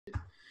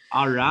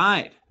All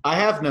right. I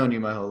have known you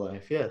my whole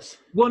life, yes.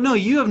 Well, no,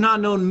 you have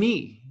not known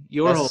me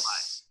your whole life.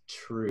 That's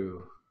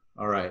true.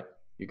 All right,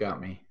 you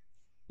got me.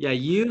 Yeah,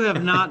 you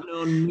have not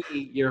known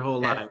me your whole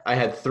life. I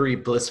had 3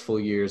 blissful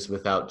years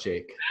without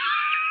Jake.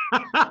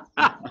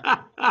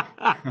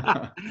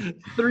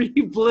 3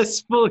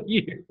 blissful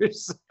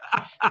years.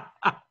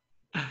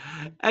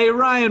 Hey,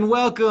 Ryan,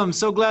 welcome.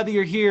 So glad that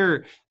you're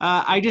here.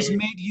 I just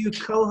made you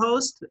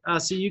co-host,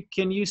 so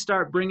you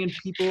start bringing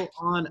people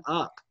on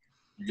up.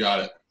 You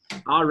got it.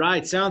 All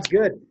right, sounds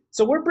good.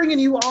 So we're bringing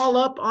you all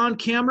up on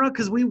camera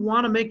because we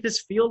want to make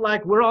this feel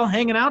like we're all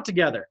hanging out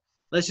together.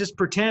 Let's just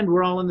pretend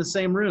we're all in the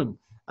same room,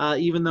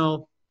 even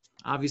though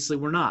obviously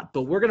we're not.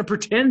 But we're going to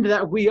pretend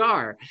that we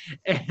are.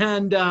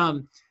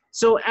 And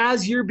so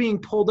as you're being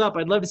pulled up,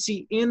 I'd love to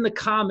see in the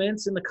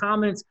comments,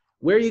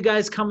 where are you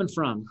guys coming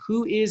from?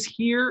 Who is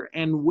here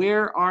and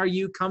where are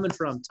you coming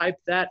from? Type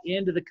that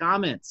into the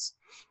comments.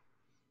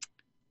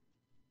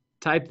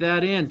 Type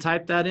that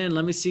in.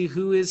 Let me see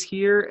who is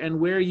here and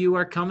where you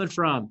are coming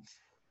from.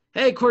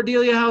 Hey,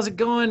 Cordelia, how's it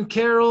going?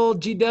 Carol,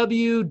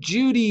 GW,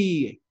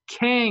 Judy,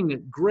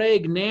 Kang,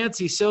 Greg,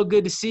 Nancy, so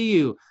good to see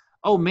you.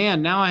 Oh,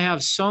 man, now I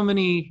have so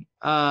many.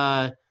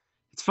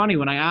 It's funny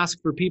when I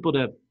ask for people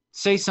to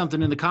say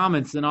something in the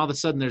comments, then all of a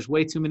sudden there's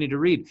way too many to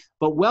read.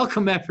 But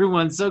welcome,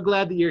 everyone. So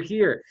glad that you're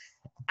here.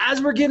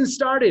 As we're getting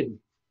started,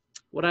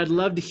 what I'd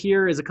love to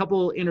hear is a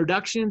couple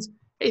introductions.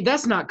 Hey,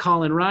 that's not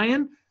Colin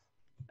Ryan.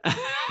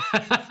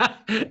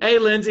 Hey,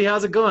 Lindsay,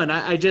 how's it going?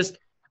 I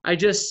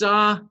just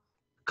saw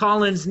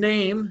Colin's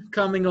name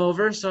coming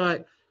over,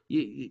 so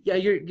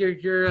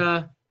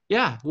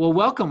yeah. Well,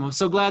 welcome. I'm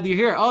so glad that you're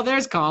here. Oh,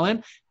 there's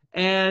Colin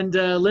and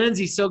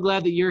Lindsay. So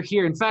glad that you're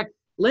here. In fact,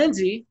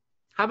 Lindsay,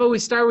 how about we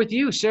start with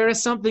you? Share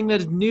us something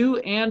that is new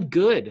and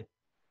good.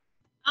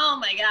 Oh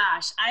my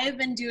gosh, I have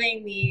been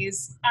doing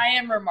these I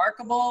Am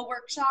Remarkable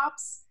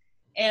workshops.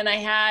 And I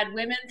had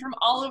women from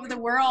all over the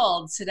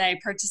world today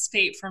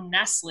participate from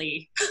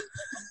Nestle.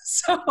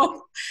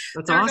 So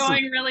that's they're awesome.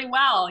 Going really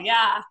well.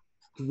 Yeah.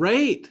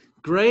 Great.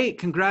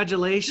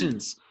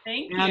 Congratulations.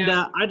 Thank you. And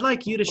I'd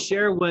like you to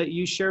share what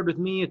you shared with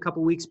me a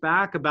couple weeks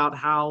back about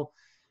how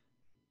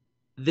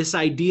this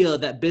idea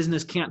that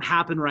business can't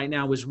happen right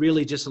now was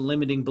really just a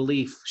limiting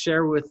belief.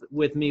 Share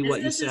with me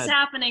what you said. This is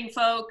happening,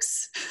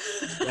 folks.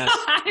 Yes.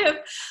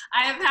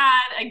 I have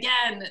had,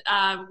 again,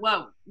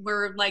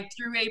 we're like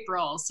through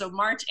April. So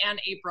March and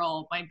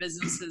April, my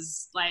business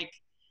has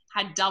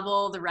had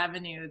double the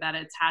revenue that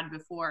it's had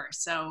before.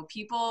 So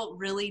people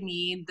really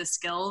need the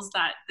skills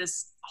that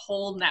this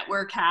whole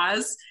network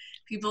has.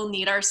 People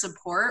need our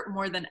support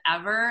more than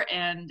ever.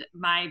 And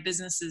my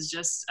business is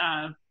just,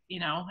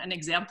 an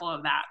example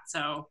of that.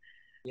 So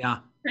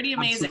yeah, pretty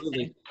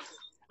amazing.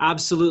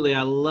 Absolutely.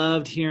 I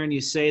loved hearing you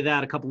say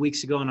that a couple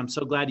weeks ago, and I'm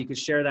so glad you could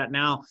share that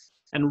now.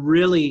 And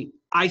really,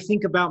 I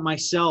think about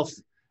myself.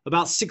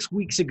 About 6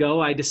 weeks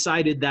ago, I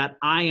decided that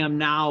I am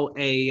now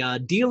a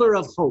dealer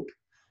of hope.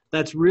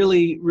 That's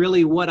really,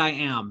 really what I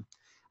am.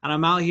 And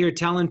I'm out here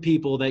telling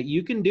people that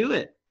you can do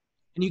it,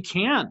 and you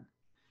can.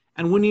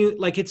 And when you,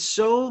 it's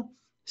so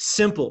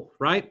simple,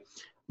 right?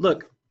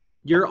 Look,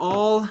 you're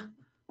all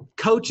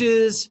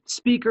coaches,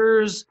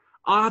 speakers,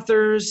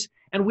 authors,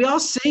 and we all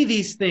say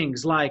these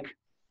things like,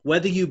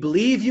 whether you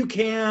believe you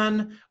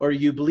can or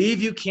you believe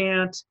you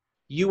can't,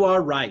 you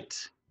are right.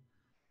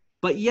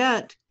 But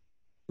yet,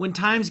 when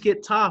times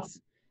get tough,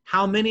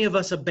 how many of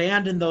us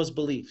abandon those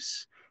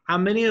beliefs? How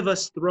many of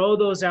us throw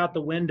those out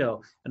the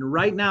window? And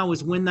right now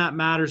is when that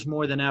matters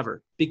more than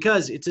ever.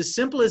 Because it's as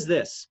simple as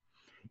this.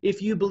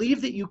 If you believe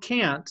that you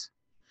can't,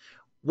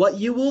 what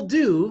you will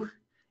do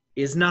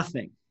is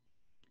nothing.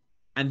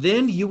 And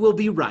then you will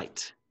be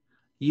right.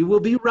 You will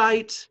be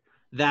right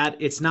that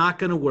it's not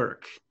going to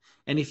work.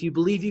 And if you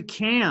believe you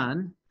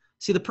can,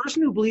 see, the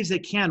person who believes they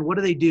can,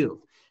 what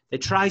do? They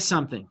try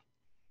something.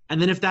 And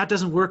then if that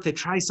doesn't work, they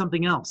try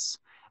something else.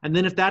 And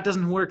then if that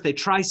doesn't work, they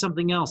try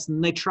something else.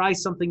 And they try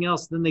something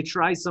else. Then they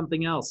try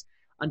something else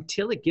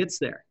until it gets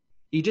there.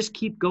 You just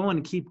keep going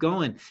and keep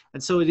going.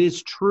 And so it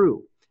is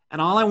true. And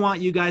all I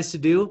want you guys to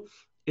do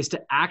is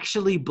to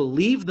actually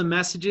believe the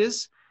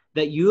messages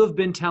that you have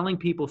been telling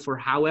people for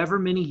however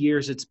many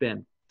years it's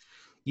been.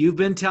 You've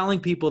been telling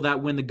people that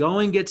when the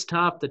going gets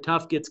tough, the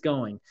tough gets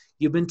going.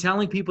 You've been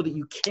telling people that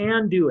you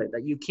can do it,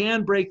 that you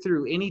can break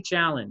through any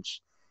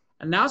challenge.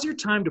 And now's your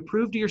time to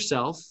prove to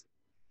yourself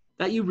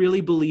that you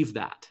really believe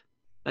that,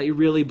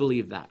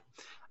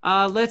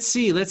 Let's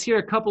see. Let's hear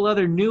a couple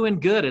other new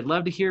and good. I'd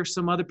love to hear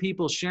some other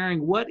people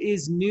sharing what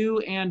is new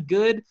and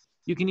good.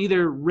 You can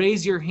either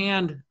raise your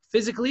hand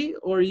physically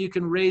or you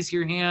can raise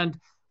your hand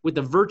with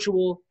the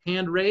virtual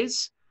hand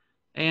raise.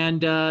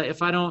 And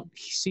if I don't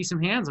see some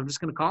hands, I'm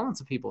just going to call on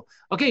some people.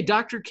 Okay,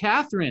 Dr.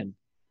 Catherine.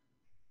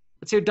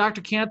 Let's hear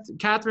Dr.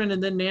 Catherine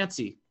and then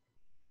Nancy.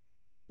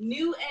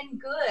 New and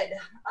good.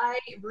 I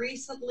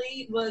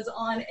recently was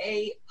on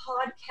a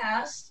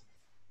podcast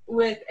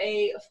with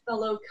a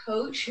fellow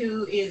coach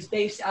who is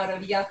based out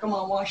of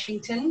Yakima,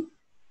 Washington.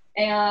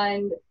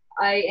 And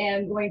I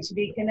am going to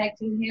be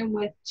connecting him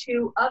with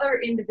 2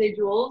 other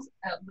individuals,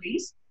 at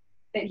least,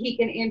 that he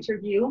can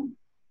interview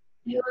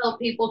who help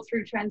people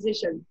through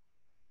transition.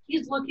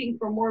 He's looking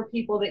for more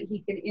people that he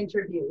can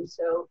interview.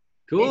 So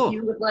Cool. if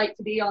you would like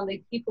to be on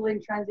the People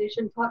in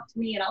Transition, talk to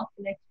me and I'll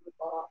connect you with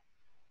Bob.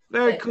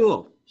 Very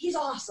cool. He's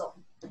awesome.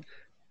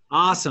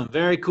 Awesome.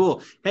 Very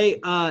cool. Hey,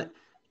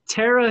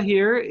 Tara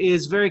here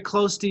is very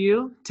close to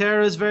you.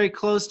 Tara is very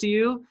close to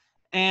you.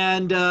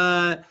 And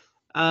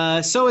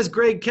so is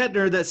Greg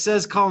Kettner that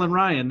says Colin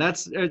Ryan.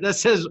 That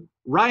says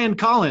Ryan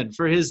Collin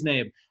for his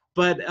name.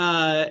 But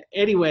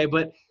anyway,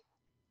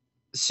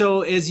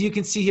 so as you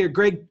can see here,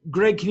 Greg,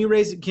 can you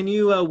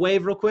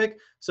wave real quick?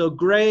 So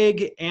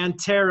Greg and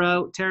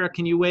Tara,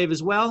 can you wave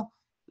as well?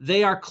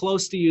 They are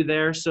close to you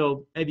there,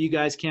 so maybe you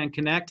guys can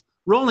connect.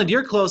 Roland,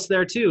 you're close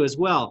there too as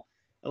well.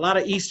 A lot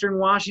of Eastern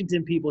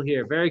Washington people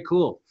here. Very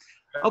cool.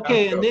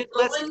 Okay, and then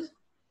Roland?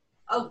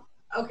 Oh,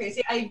 okay.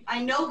 See,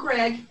 I know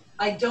Greg,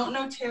 I don't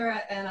know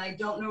Tara, and I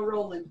don't know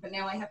Roland, but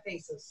now I have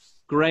faces.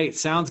 Great,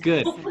 sounds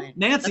good.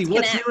 Nancy,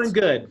 what's new and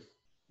good?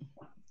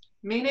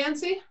 Me,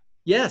 Nancy?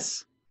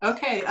 Yes.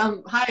 Okay.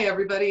 Hi,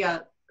 everybody.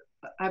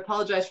 I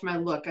apologize for my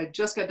look. I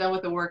just got done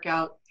with the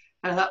workout,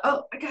 and I thought,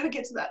 oh, I got to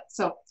get to that.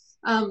 So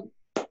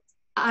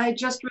I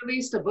just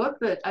released a book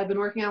that I've been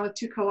working on with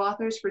 2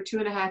 co-authors for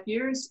 2.5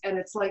 years, and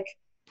it's like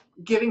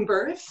giving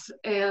birth,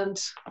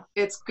 and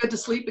it's good to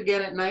sleep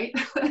again at night.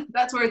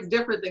 That's where it's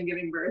different than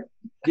giving birth.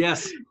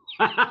 Yes.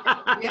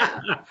 Yeah.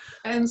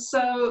 And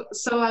so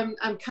I'm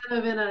kind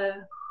of in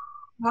a,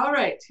 all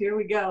right, here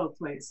we go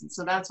place. And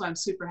so that's why I'm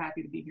super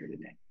happy to be here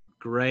today.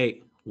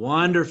 Great.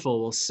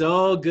 Wonderful. Well,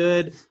 so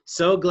good.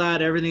 So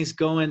glad everything's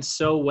going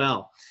so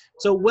well.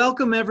 So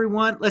welcome,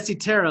 everyone. Let's see,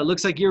 Tara,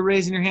 looks like you're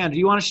raising your hand. Do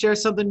you want to share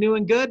something new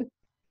and good?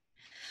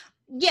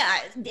 Yeah,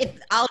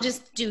 I'll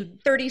just do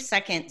 30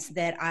 seconds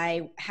that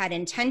I had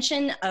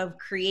intention of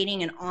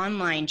creating an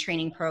online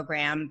training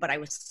program, but I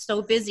was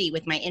so busy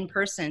with my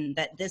in-person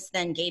that this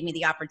then gave me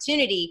the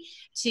opportunity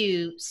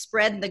to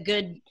spread the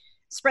good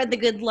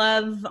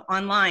love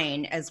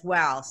online as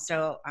well.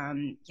 So,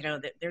 you know,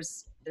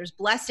 there's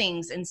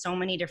blessings in so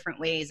many different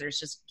ways. There's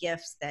just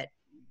gifts that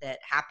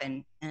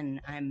happen, and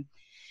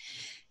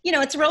you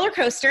know, it's a roller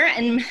coaster,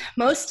 and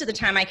most of the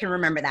time I can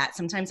remember that.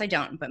 Sometimes I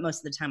don't, but most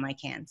of the time I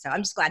can. So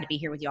I'm just glad to be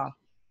here with y'all.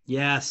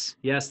 Yes.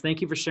 Yes. Thank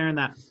you for sharing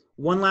that.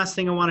 One last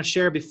thing I want to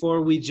share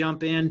before we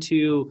jump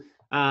into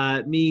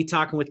me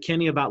talking with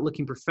Kenny about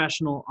looking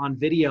professional on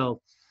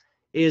video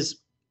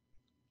is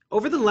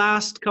over the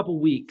last couple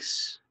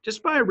weeks,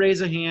 just by a raise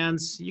of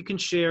hands, you can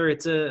share.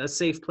 It's a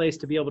safe place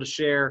to be able to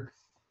share.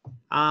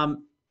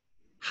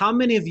 How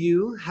many of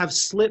you have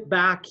slipped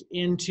back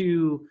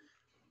into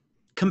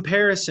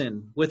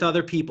comparison with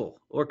other people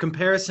or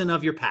comparison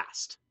of your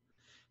past?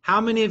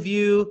 How many of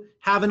you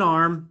have an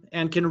arm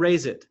and can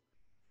raise it?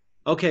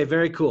 Okay,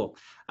 very cool.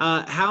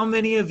 How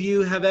many of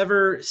you have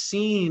ever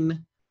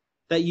seen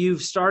that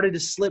you've started to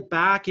slip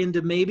back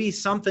into maybe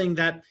something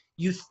that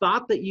you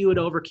thought that you had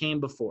overcame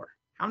before?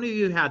 How many of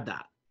you had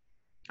that?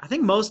 I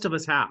think most of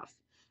us have.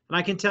 And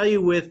I can tell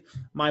you with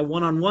my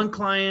one-on-one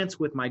clients,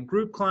 with my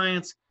group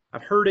clients,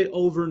 I've heard it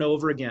over and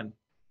over again.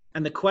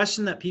 And the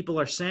question that people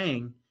are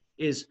saying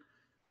is,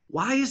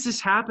 why is this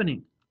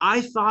happening?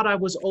 I thought I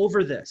was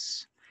over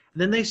this.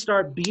 And then they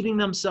start beating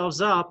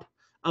themselves up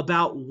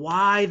about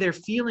why they're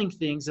feeling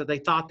things that they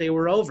thought they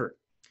were over.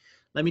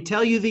 Let me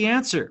tell you the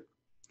answer.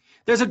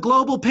 There's a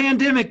global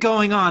pandemic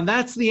going on.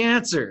 That's the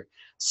answer.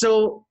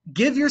 So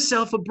give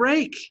yourself a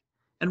break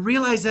and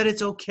realize that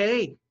it's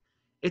okay.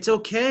 It's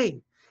okay.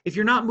 If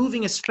you're not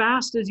moving as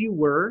fast as you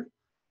were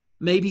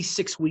maybe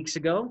 6 weeks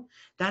ago,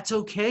 that's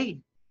okay.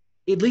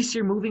 At least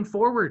you're moving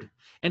forward.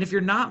 And if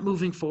you're not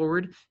moving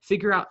forward,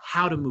 figure out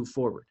how to move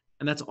forward.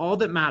 And that's all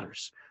that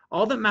matters.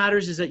 All that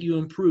matters is that you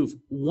improve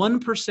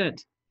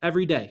 1%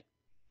 every day.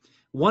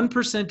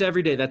 1%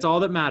 every day. That's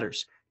all that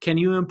matters. Can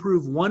you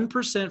improve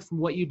 1% from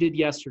what you did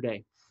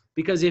yesterday?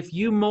 Because if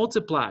you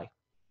multiply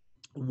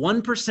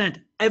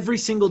 1% every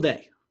single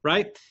day,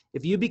 right?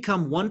 If you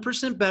become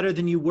 1% better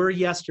than you were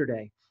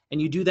yesterday,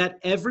 and you do that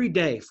every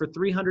day for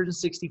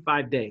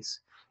 365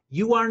 days,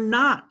 you are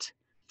not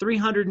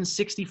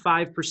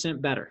 365%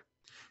 better.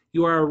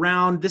 You are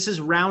around, this is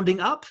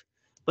rounding up,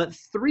 but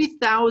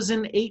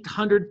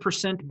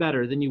 3,800%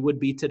 better than you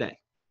would be today.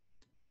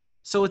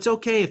 So it's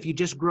okay if you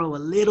just grow a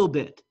little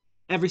bit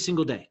every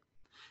single day.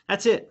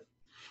 That's it.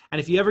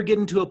 And if you ever get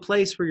into a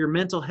place where your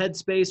mental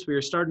headspace, where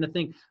you're starting to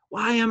think,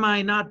 why am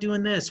I not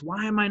doing this?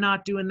 Why am I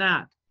not doing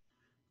that?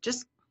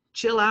 Just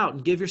chill out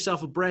and give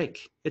yourself a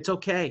break. It's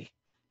okay.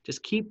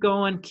 Just keep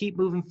going, keep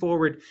moving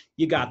forward.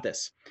 You got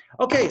this.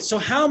 Okay, so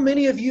how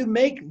many of you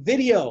make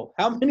video?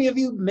 How many of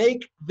you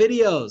make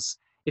videos?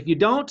 If you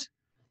don't,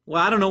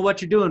 well, I don't know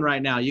what you're doing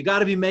right now. You got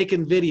to be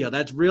making video.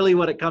 That's really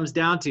what it comes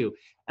down to.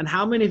 And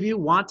how many of you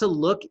want to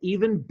look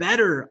even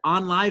better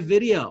on live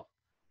video?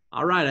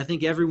 All right, I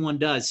think everyone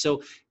does.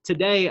 So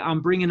today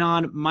I'm bringing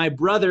on my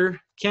brother,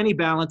 Kenny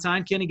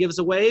Ballentine. Kenny, give us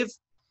a wave.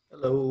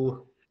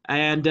 Hello.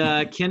 And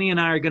Kenny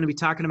and I are going to be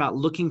talking about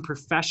looking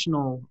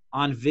professional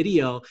on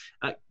video.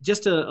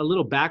 Just a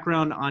little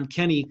background on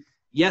Kenny.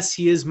 yes,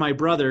 he is my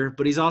brother,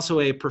 but he's also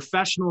a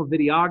professional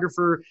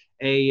videographer,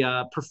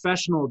 a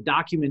professional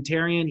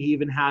documentarian. He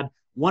even had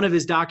one of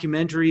his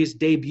documentaries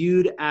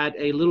debuted at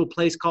a little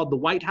place called the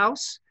White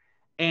House.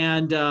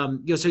 And,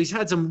 so he's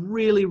had some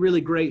really,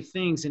 really great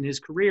things in his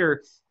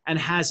career and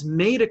has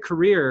made a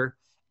career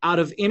out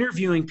of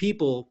interviewing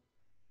people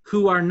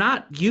who are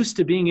not used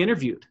to being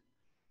interviewed,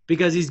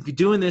 because he's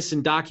doing this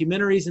in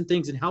documentaries and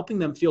things and helping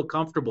them feel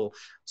comfortable.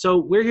 So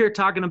we're going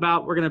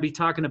to be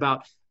talking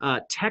about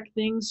tech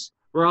things.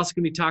 We're also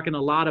going to be talking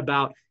a lot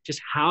about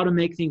just how to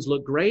make things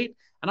look great,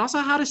 and also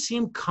how to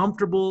seem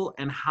comfortable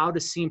and how to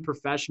seem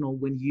professional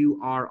when you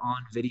are on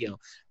video.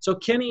 So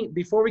Kenny,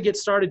 before we get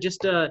started,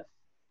 just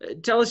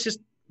tell us just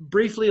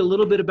briefly a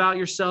little bit about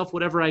yourself,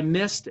 whatever I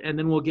missed, and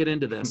then we'll get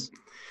into this.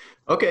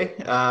 Okay,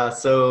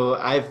 so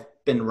I've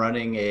been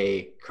running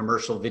a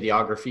commercial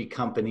videography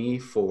company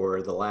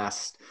for the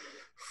last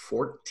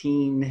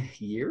 14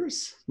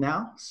 years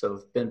now.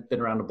 So I've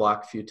been around the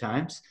block a few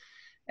times.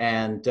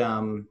 And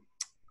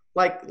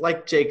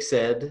like Jake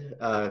said,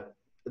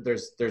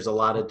 there's a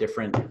lot of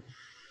different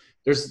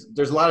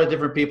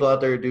people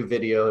out there who do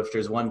video. If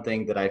there's one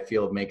thing that I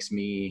feel makes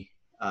me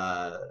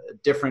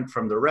different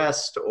from the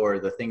rest, or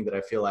the thing that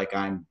I feel like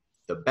I'm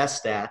the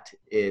best at,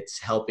 it's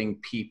helping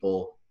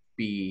people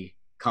be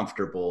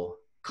comfortable,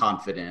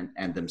 confident,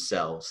 and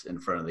themselves in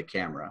front of the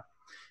camera.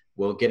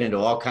 We'll get into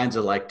all kinds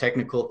of like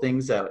technical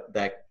things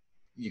that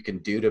you can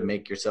do to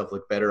make yourself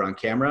look better on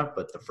camera.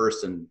 But the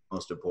first and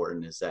most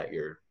important is that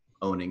you're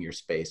owning your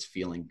space,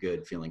 feeling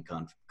good, feeling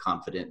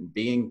confident, and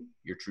being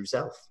your true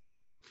self.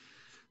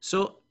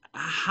 So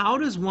how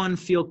does one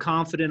feel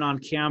confident on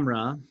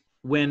camera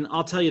when,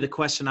 I'll tell you, the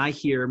question I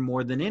hear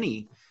more than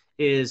any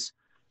is,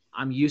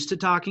 I'm used to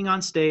talking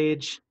on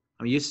stage,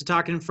 I'm used to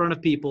talking in front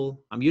of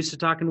people, I'm used to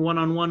talking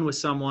one-on-one with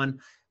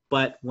someone,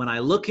 but when I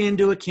look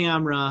into a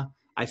camera,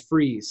 I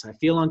freeze, I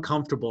feel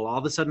uncomfortable, all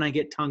of a sudden I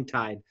get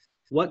tongue-tied.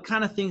 What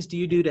kind of things do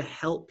you do to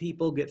help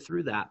people get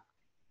through that?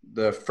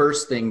 The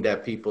first thing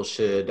that people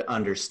should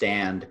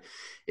understand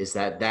is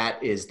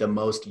that is the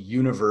most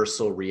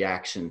universal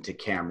reaction to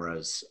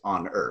cameras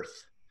on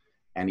earth.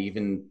 And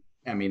even,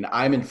 I mean,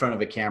 I'm in front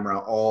of a camera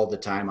all the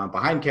time. I'm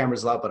behind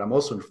cameras a lot, but I'm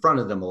also in front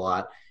of them a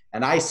lot.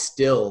 And I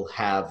still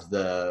have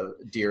the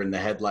deer in the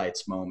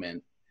headlights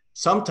moment.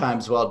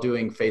 Sometimes while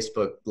doing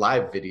Facebook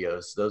live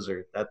videos,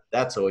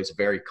 that's always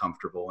very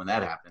comfortable when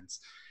that happens.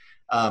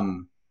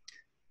 And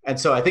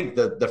so I think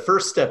the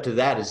first step to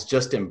that is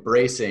just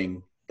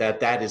embracing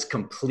that is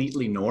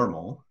completely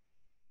normal,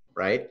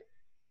 right?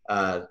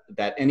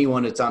 That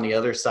anyone that's on the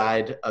other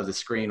side of the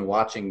screen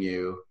watching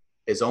you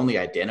is only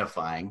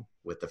identifying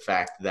with the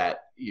fact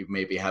that you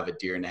maybe have a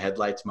deer in the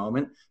headlights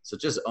moment. So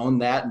just own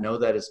that, know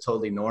that it's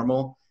totally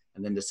normal.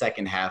 And then the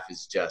second half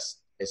is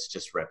it's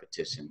just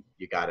repetition.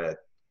 You gotta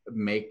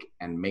make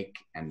and make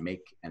and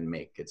make and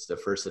make. It's the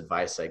first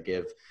advice I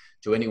give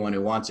to anyone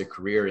who wants a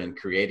career in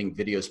creating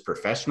videos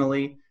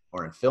professionally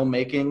or in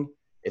filmmaking.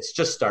 It's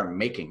just start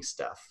making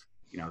stuff.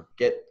 You know,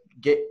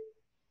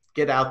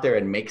 get out there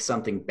and make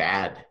something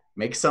bad,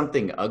 make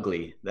something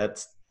ugly.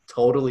 That's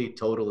totally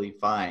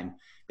fine.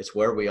 It's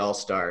where we all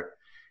start,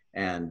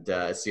 and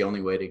it's the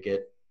only way to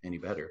get any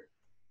better.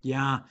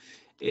 Yeah,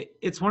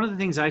 it's one of the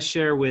things I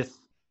share with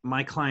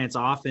my clients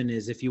often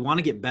is, if you want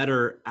to get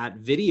better at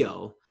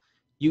video,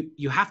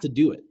 you have to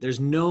do it. There's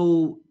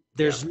no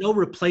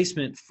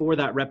replacement for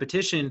that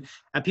repetition.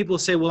 And people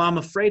say, well, I'm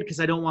afraid because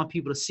I don't want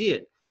people to see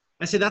it.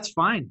 I say, that's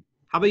fine.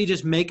 How about you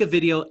just make a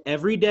video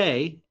every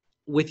day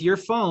with your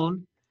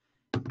phone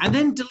and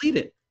then delete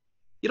it?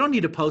 You don't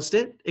need to post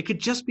it. It could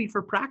just be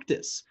for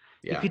practice.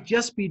 Yeah. You could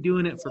just be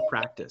doing it for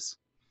practice.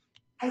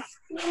 I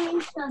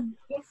see some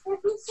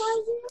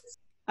exercises.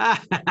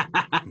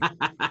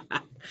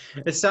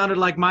 It sounded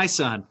like my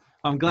son.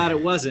 I'm glad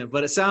it wasn't,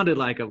 but it sounded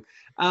like him.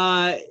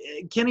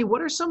 Kenny,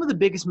 what are some of the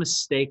biggest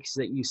mistakes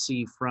that you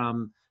see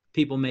from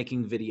people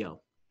making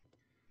video?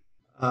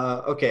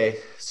 Okay,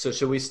 so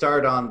should we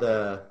start on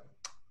the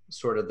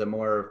sort of the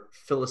more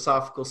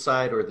philosophical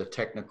side or the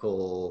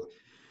technical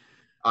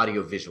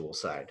audio-visual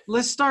side?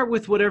 Let's start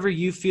with whatever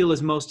you feel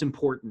is most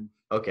important.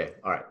 Okay,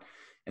 all right.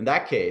 In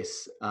that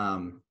case,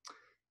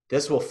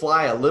 this will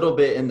fly a little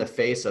bit in the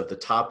face of the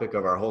topic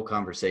of our whole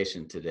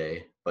conversation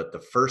today, but the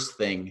first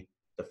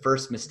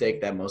mistake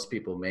that most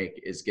people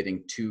make is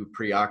getting too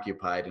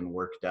preoccupied and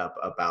worked up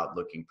about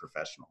looking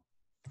professional.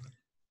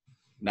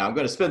 Now, I'm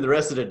going to spend the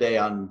rest of the day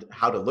on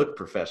how to look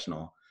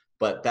professional,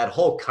 but that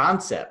whole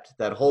concept,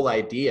 that whole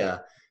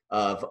idea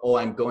of, oh,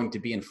 I'm going to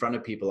be in front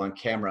of people on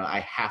camera, I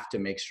have to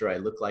make sure I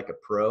look like a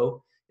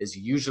pro, is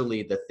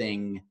usually the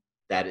thing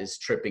that is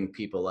tripping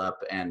people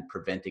up and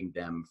preventing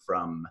them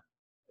from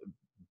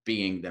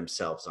being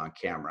themselves on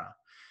camera.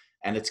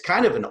 And it's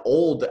kind of an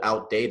old,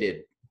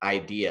 outdated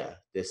idea,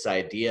 this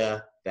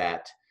idea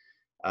that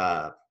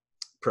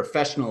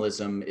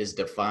professionalism is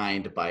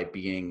defined by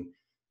being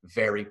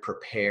very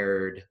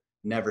prepared,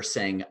 never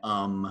saying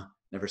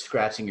never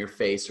scratching your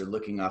face or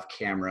looking off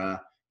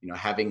camera, you know,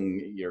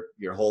 having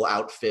your whole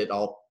outfit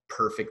all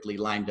perfectly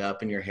lined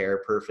up and your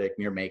hair perfect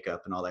and your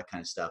makeup and all that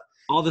kind of stuff.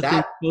 All the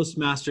things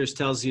Toastmasters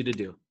tells you to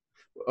do.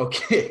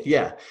 Okay.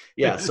 Yeah.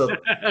 Yeah. So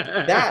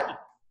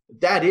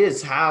that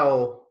is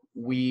how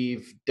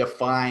we've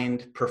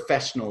defined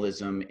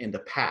professionalism in the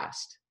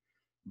past.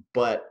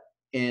 But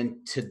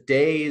in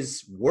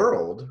today's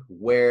world,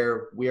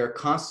 where we are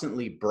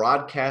constantly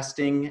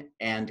broadcasting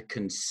and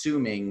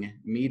consuming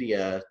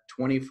media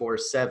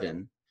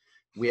 24/7,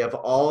 we have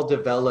all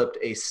developed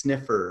a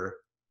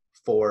sniffer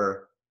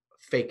for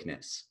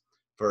fakeness,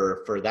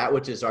 for that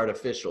which is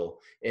artificial.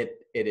 It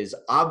is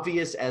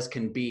obvious as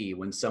can be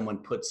when someone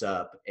puts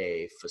up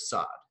a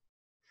facade.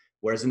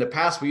 Whereas in the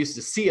past, we used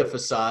to see a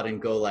facade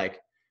and go like,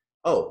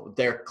 oh,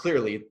 they've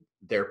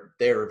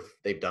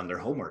done their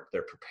homework.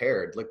 They're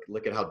prepared.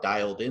 Look at how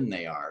dialed in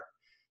they are.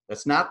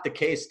 That's not the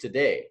case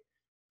today.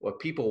 What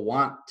people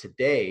want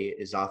today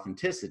is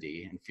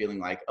authenticity and feeling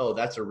like, oh,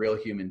 that's a real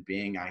human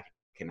being I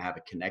can have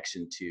a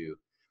connection to.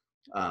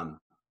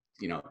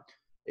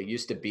 It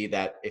used to be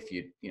that if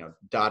you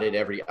dotted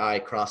every I,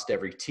 crossed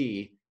every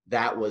T,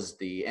 that was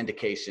the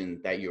indication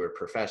that you were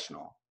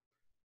professional.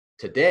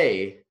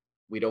 Today,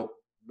 we're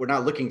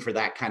not looking for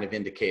that kind of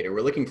indicator.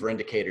 We're looking for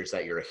indicators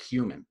that you're a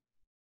human,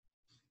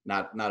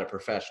 not a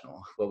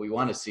professional. What we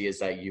want to see is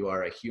that you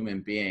are a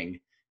human being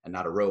and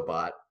not a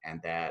robot,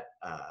 and that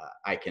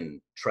I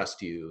can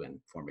trust you and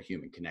form a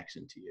human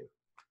connection to you.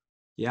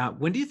 Yeah.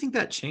 When do you think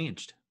that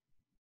changed?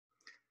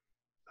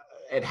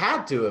 It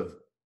had to have,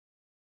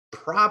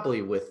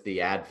 probably with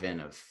the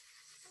advent of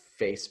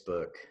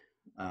Facebook.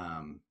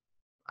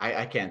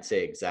 I can't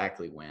say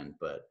exactly when,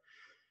 but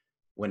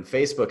when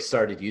Facebook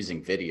started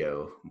using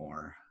video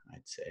more,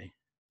 I'd say.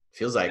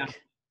 Feels like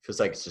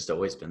it's just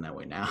always been that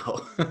way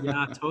now.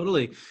 Yeah,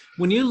 totally.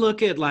 When you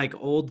look at like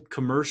old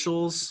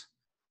commercials,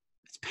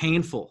 it's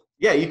painful.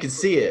 Yeah, you can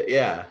see it.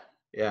 Yeah.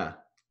 Yeah.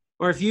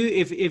 Or if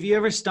you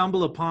ever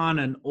stumble upon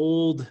an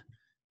old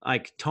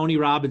like Tony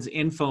Robbins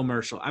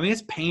infomercial, I mean,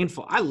 it's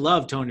painful. I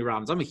love Tony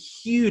Robbins. I'm a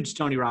huge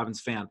Tony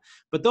Robbins fan,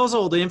 but those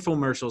old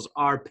infomercials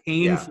are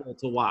painful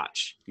to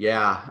watch.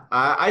 Yeah.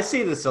 I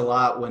see this a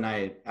lot when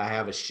I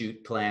have a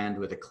shoot planned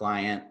with a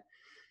client.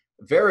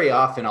 Very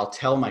often I'll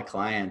tell my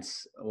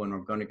clients when we're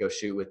going to go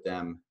shoot with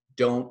them,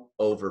 don't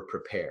over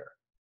prepare.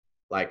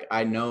 Like,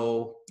 I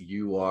know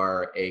you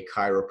are a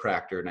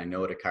chiropractor and I know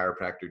what a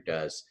chiropractor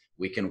does.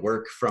 We can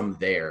work from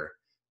there.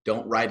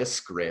 Don't write a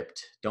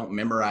script. Don't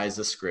memorize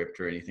a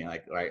script or anything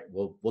like that. Right?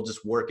 We'll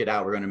just work it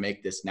out. We're going to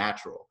make this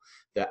natural.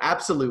 The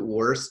absolute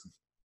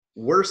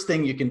worst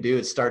thing you can do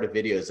is start a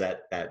video is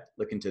that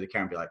look into the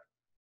camera and be like,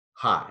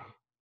 hi,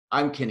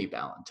 I'm Kenny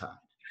Ballentine.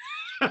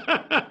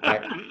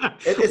 Right?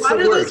 It's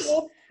the worst.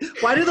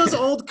 Why do those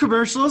old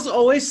commercials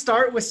always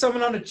start with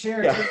someone on a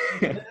chair?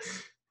 Yeah.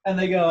 And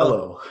they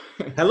go,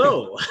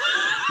 hello.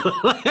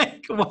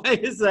 Like, why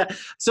is that?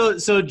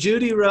 So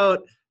Judy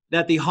wrote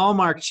that the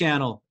Hallmark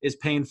Channel is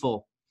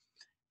painful.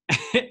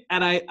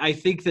 And I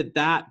think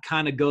that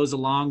kind of goes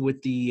along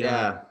with the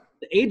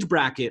age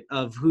bracket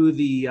of who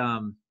the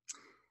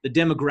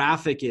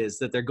demographic is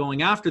that they're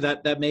going after.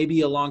 That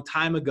maybe a long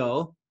time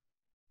ago,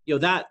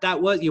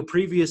 that was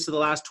previous to the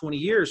last 20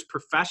 years,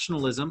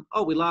 professionalism.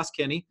 Oh, we lost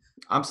Kenny.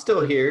 I'm still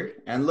here,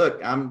 and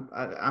look,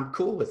 I'm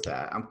cool with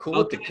that. I'm cool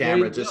with the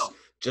camera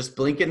just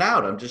blinking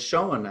out. I'm just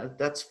showing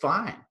that's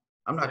fine.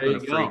 I'm not going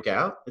to freak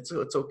out. It's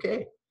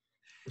okay.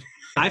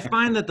 I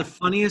find that the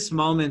funniest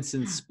moments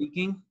in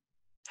speaking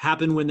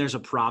happen when there's a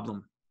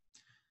problem.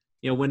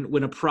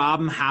 When a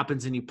problem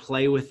happens and you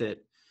play with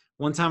it.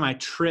 One time I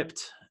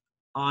tripped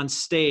on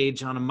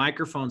stage on a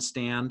microphone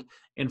stand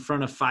in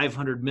front of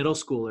 500 middle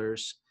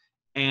schoolers.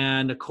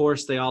 And of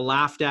course they all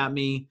laughed at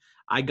me.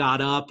 I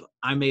got up,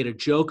 I made a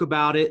joke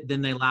about it.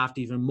 Then they laughed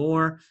even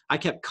more. I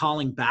kept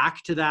calling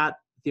back to that,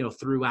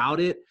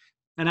 throughout it.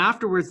 And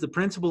afterwards, the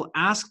principal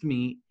asked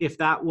me if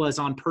that was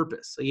on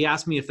purpose. So he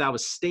asked me if that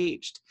was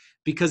staged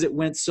because it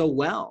went so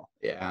well.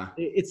 Yeah.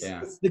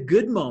 It's the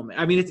good moment.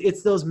 I mean,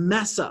 it's those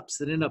mess ups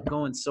that end up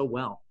going so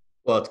well.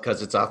 Well, it's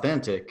because it's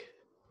authentic.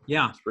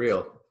 Yeah. It's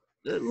real.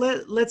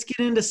 Let's get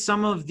into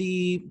some of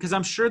because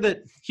I'm sure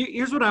that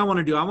here's what I want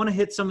to do. I want to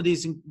hit some of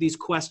these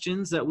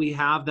questions that we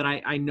have that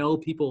I know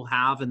people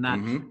have and that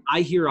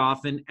I hear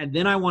often. And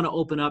then I want to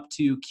open up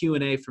to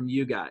Q&A from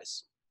you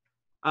guys.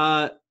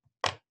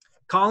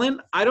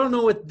 Colin, I don't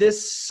know what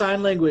this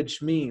sign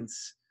language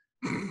means.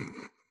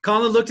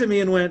 Colin looked at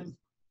me and went,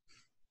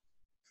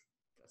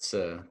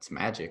 it's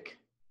magic.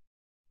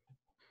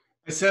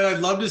 I said I'd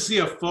love to see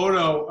a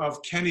photo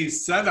of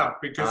Kenny's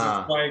setup because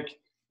it's like,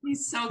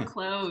 he's so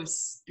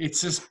close.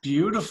 It's just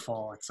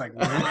beautiful. It's like,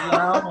 you're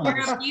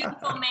a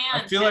beautiful man.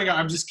 I feel like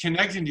I'm just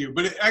connecting to you,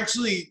 but it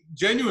actually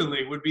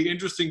genuinely would be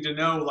interesting to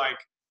know, like,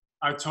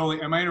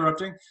 am I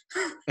interrupting?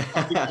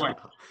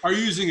 Are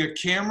you using a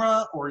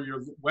camera or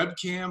your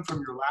webcam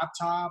from your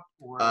laptop?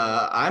 Or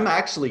I'm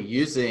actually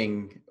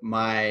using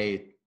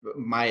my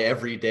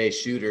everyday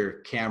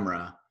shooter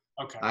camera.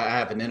 Okay. I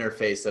have an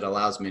interface that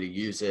allows me to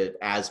use it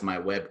as my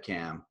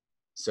webcam.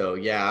 So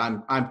yeah,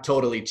 I'm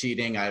totally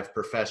cheating. I have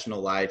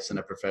professional lights and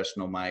a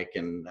professional mic,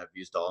 and I've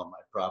used all of my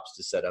props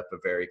to set up a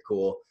very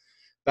cool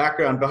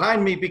background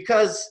behind me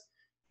because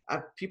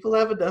people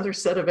have another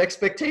set of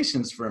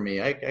expectations for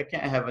me. I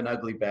can't have an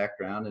ugly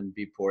background and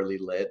be poorly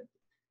lit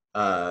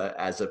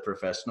as a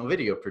professional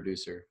video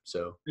producer.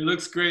 So it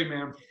looks great,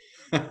 man.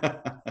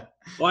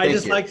 Well, I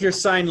just liked your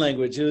sign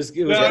language. It was.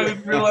 No, I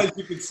didn't realize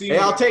you could see. Hey,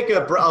 I'll take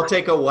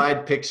a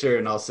wide picture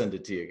and I'll send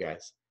it to you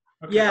guys.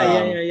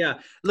 Okay. Yeah.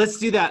 Let's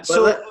do that.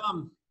 So,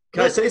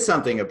 can I say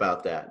something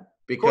about that?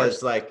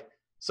 Because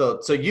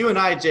so you and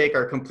I, Jake,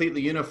 are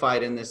completely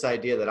unified in this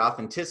idea that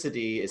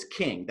authenticity is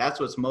king. That's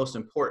what's most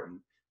important.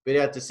 But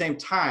at the same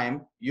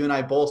time, you and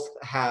I both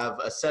have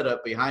a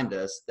setup behind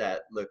us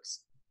that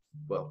looks,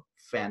 well,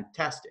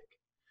 fantastic,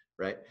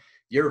 right?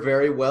 You're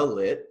very well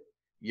lit.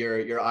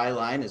 Your eye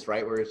line is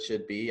right where it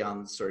should be,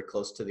 on sort of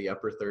close to the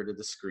upper third of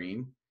the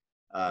screen.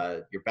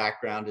 Your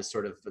background is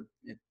sort of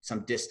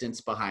some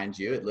distance behind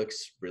you. It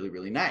looks really,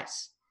 really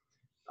nice.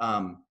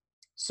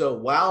 So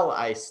while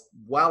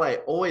I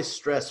always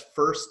stress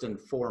first and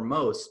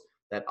foremost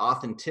that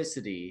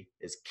authenticity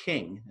is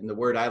king, and the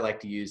word I like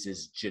to use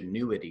is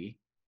genuity,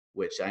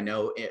 which I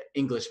know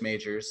English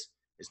majors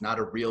is not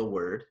a real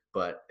word,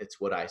 but it's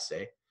what I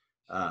say.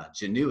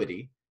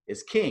 Genuity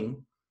is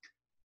king.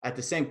 At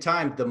the same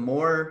time, the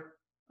more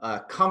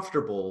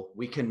comfortable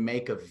we can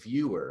make a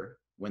viewer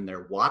when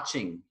they're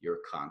watching your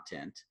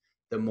content,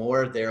 the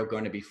more they're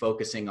going to be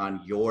focusing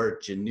on your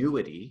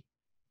genuity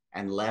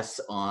and less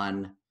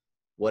on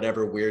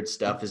whatever weird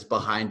stuff is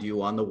behind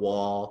you on the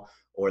wall,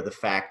 or the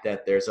fact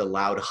that there's a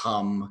loud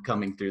hum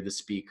coming through the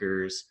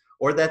speakers,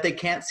 or that they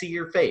can't see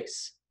your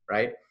face,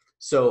 right?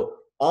 So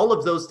all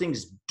of those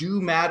things do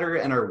matter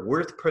and are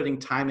worth putting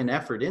time and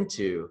effort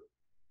into,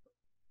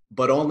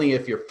 but only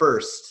if you're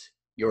first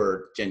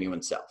your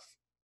genuine self.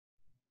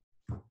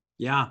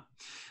 Yeah.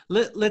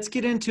 Let's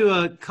get into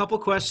a couple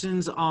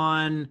questions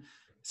on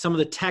some of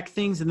the tech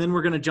things, and then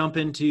we're going to jump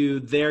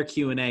into their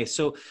Q&A.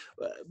 So,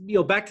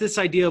 back to this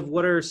idea of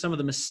what are some of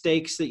the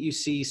mistakes that you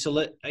see.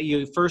 So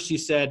first you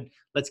said,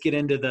 let's get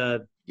into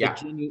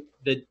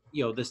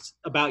this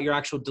about your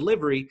actual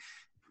delivery.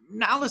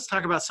 Now let's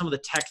talk about some of the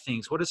tech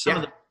things. What are some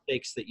of the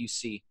mistakes that you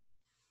see?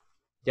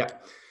 Yeah.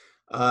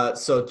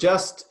 So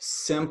just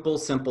simple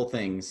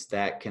things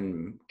that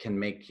can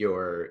make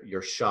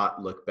your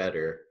shot look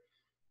better.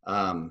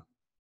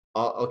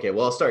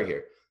 I'll start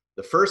here.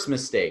 The first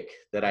mistake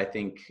that I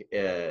think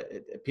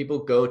people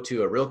go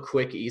to a real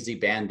quick, easy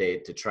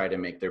Band-Aid to try to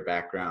make their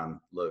background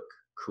look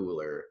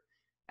cooler.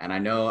 And I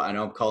know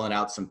I'm calling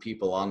out some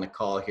people on the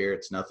call here.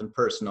 It's nothing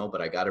personal,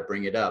 but I got to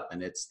bring it up.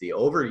 And it's the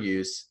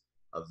overuse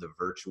of the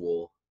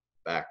virtual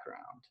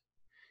background.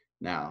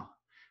 Now,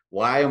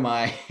 why am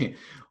I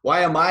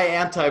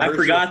anti-virtual? I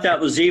forgot that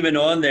was even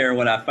on there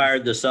when I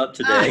fired this up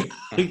today.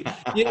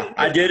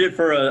 I did it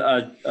for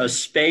a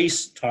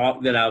space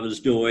talk that I was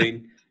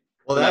doing.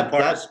 Well,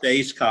 that's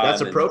SpaceCom.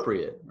 That's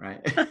appropriate,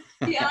 right?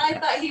 Yeah, I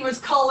thought he was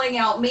calling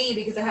out me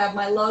because I have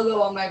my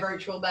logo on my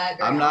virtual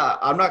background.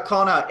 I'm not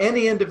calling out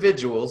any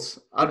individuals.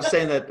 I'm just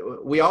saying that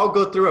we all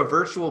go through a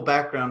virtual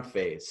background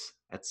phase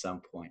at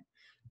some point.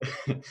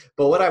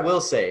 But what I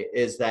will say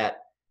is that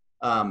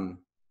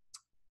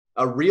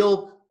a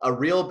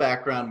real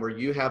background where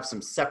you have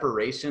some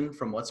separation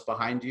from what's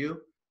behind you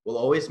will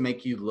always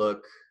make you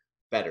look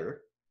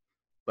better.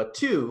 But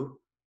two,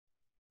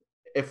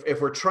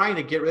 if we're trying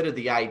to get rid of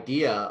the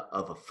idea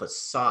of a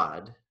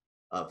facade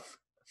of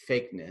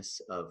fakeness,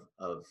 of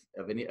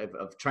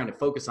trying to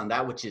focus on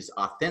that which is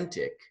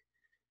authentic,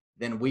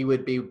 then we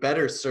would be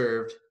better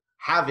served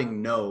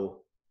having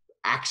no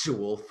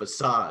actual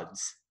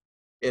facades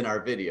in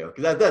our video.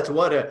 Because that's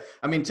what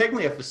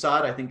technically a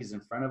facade I think is in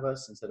front of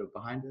us instead of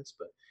behind us,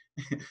 but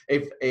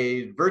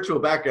a virtual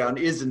background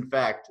is in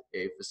fact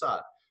a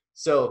facade.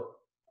 So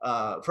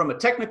from a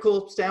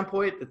technical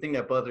standpoint, the thing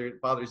that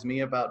bothers me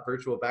about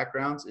virtual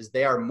backgrounds is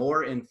they are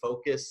more in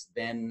focus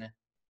than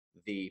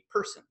the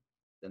person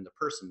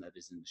that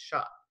is in the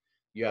shot.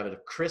 You have a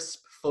crisp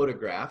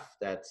photograph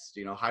that's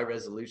high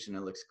resolution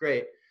and looks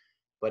great,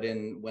 but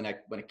when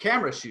a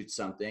camera shoots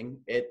something,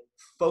 it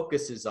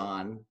focuses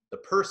on the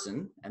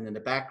person, and then the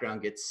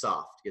background gets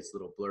soft, gets a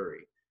little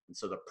blurry, and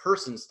so the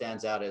person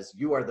stands out as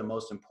you are the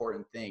most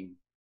important thing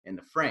in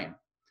the frame.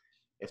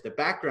 If the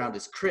background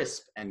is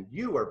crisp and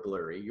you are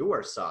blurry, you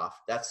are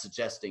soft, that's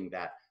suggesting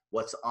that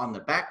what's on the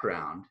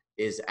background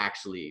is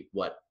actually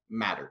what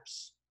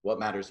matters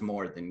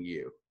more than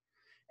you.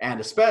 And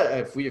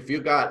especially if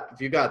you got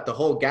the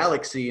whole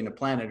galaxy and the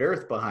planet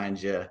Earth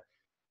behind you,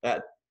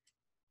 that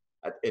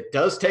it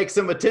does take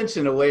some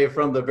attention away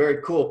from the very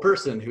cool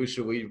person who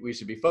we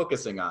should be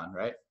focusing on,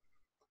 right?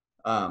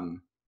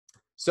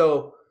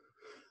 So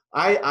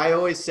I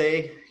always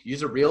say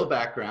use a real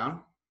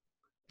background.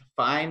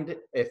 Find,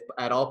 if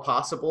at all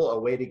possible, a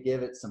way to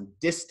give it some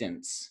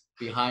distance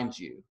behind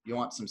you. You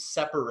want some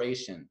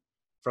separation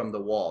from the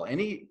wall.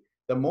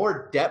 The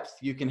more depth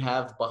you can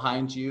have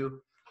behind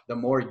you, the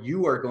more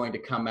you are going to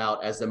come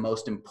out as the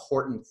most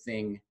important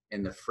thing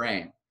in the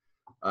frame.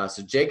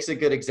 So Jake's a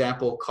good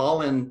example.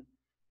 Colin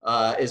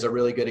is a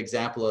really good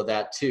example of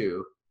that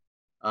too.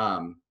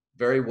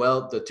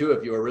 the two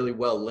of you are really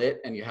well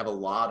lit, and you have a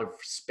lot of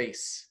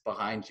space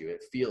behind you.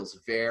 It feels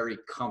very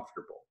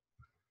comfortable.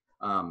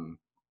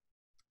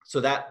 So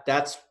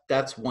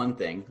that's one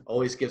thing.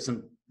 Always give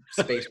some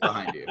space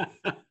behind you.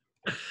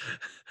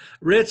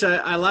 Rich,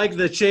 I like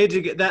the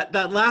changing.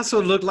 That last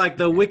one looked like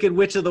the Wicked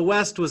Witch of the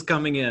West was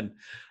coming in.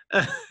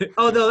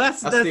 Oh no,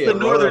 that's the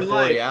Northern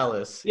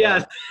Lights.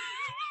 Yeah.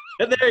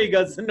 There you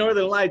go. It's the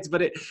Northern Lights.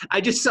 But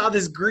I just saw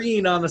this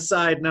green on the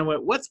side, and I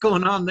went, "What's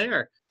going on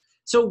there?"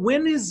 So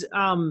when is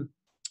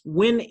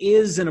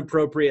an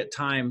appropriate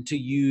time to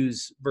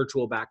use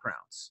virtual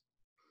backgrounds?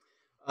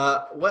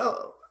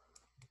 Well,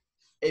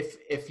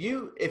 if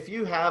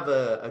you have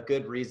a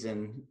good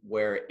reason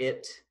where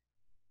it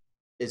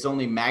is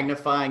only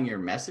magnifying your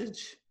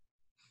message,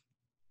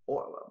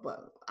 or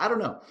I don't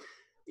know,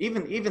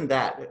 even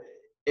that,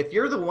 if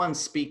you're the one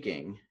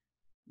speaking,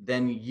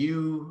 then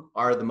you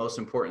are the most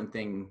important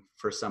thing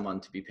for someone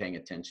to be paying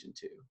attention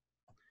to.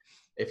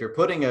 If you're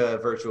putting a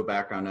virtual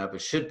background up,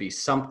 it should be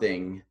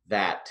something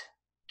that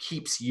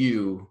keeps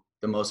you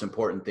the most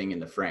important thing in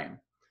the frame.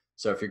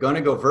 So if you're going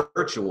to go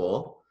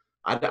virtual,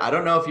 I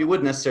don't know if you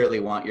would necessarily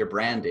want your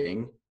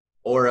branding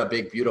or a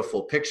big,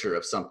 beautiful picture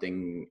of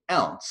something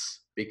else,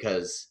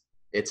 because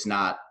it's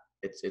not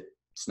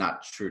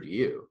true to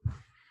you.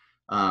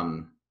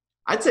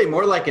 I'd say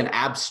more like an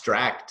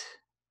abstract,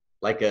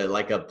 like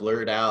a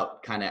blurred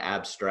out kind of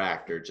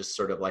abstract, or just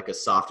sort of like a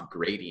soft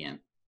gradient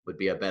would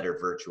be a better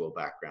virtual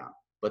background.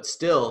 But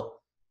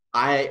still,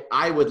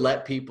 I would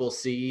let people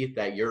see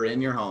that you're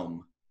in your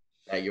home,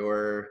 that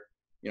you're,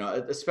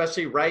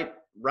 especially right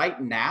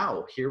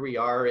now, here we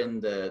are in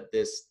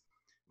this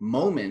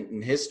moment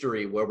in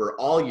history where we're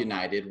all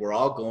united, we're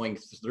all going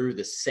through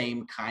the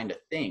same kind of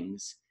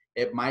things.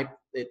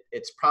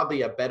 It's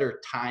probably a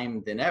better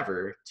time than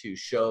ever to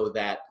show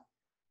that,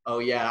 oh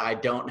yeah, I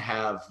don't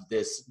have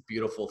this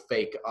beautiful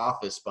fake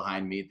office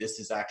behind me. This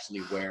is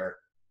actually where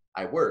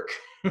I work,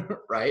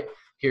 right?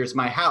 Here's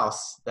my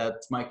house.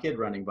 That's my kid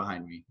running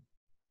behind me.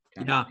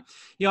 Yeah.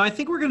 I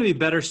think we're going to be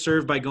better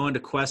served by going to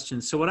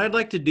questions. So what I'd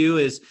like to do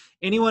is,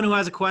 anyone who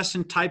has a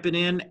question, type it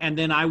in, and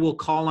then I will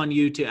call on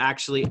you to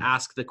actually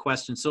ask the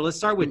question. So let's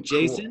start with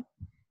Jason.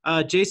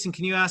 Cool. Jason,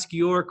 can you ask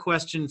your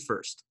question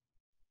first?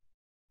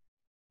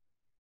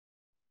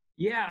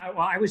 Yeah,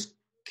 well, I was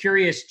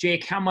curious,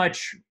 Jake, how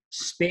much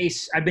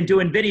space, I've been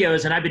doing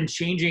videos and I've been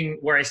changing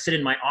where I sit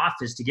in my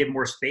office to give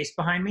more space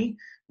behind me,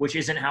 which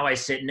isn't how I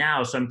sit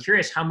now. So I'm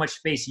curious how much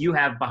space you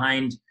have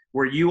behind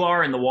where you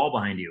are and the wall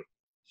behind you.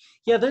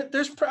 Yeah,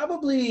 there's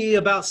probably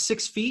about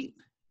 6 feet.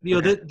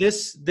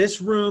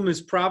 This room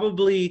is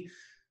probably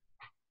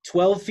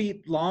 12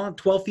 feet long,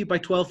 12 feet by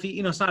 12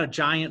 feet. It's not a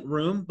giant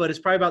room, but it's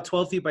probably about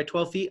 12 feet by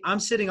 12 feet.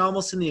 I'm sitting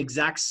almost in the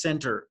exact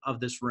center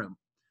of this room.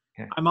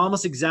 Okay. I'm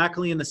almost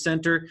exactly in the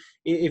center.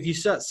 If you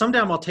saw,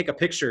 sometime I'll take a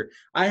picture.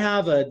 I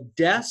have a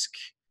desk,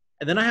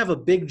 and then I have a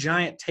big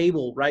giant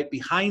table right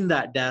behind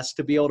that desk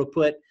to be able to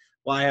put,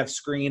 I have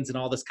screens and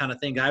all this kind of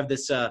thing. I have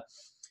this,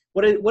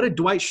 what did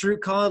Dwight Schrute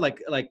call it?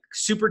 Like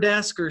super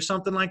desk or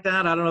something like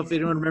that. I don't know if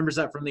anyone remembers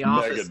that from The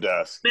Office.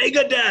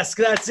 Mega desk.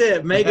 That's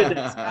it. Mega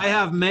desk. I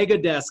have mega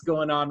desk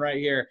going on right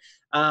here.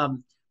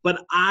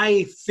 But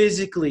I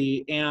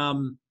physically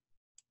am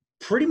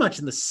pretty much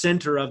in the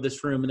center of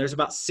this room, and there's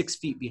about 6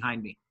 feet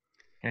behind me.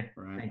 Okay.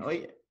 Right.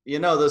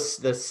 Well, the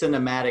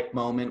cinematic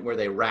moment where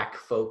they rack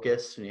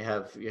focus, and you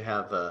have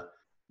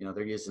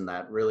they're using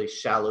that really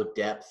shallow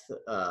depth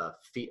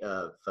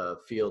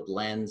field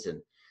lens,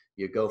 and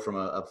you go from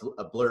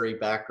a blurry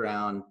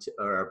background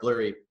or a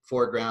blurry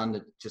foreground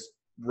that just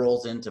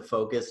rolls into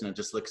focus, and it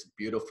just looks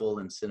beautiful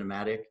and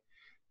cinematic.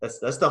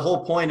 That's the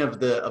whole point of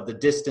the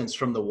distance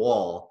from the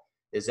wall,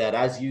 is that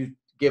as you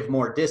give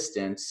more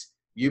distance,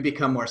 you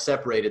become more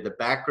separated. The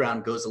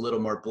background goes a little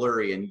more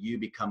blurry, and you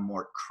become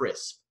more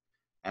crisp.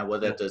 And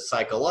what that does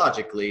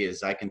psychologically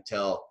is, I can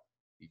tell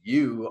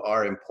you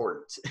are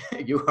important.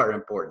 You are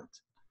important.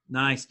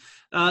 Nice.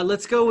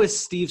 Let's go with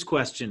Steve's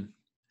question.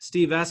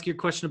 Steve, ask your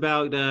question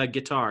about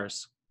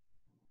guitars.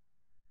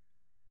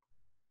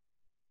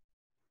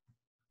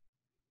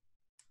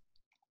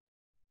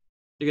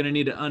 You're going to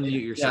need to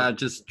unmute yourself. Yeah,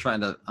 just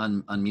trying to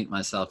unmute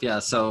myself. Yeah,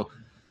 so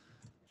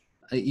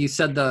you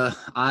said the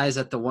eyes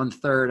at the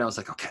 1/3. I was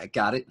like, okay, I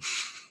got it.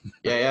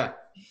 Yeah.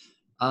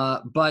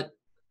 But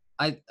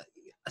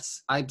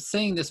I'm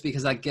saying this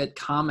because I get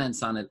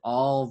comments on it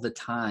all the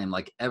time,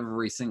 like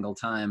every single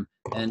time.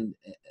 And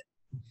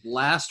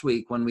last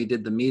week when we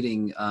did the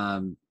meeting,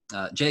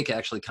 Jake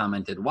actually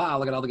commented, wow,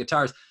 look at all the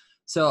guitars.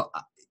 So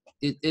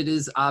it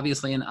is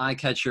obviously an eye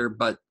catcher,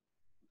 but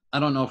I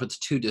don't know if it's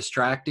too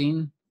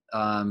distracting.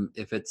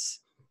 If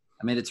it's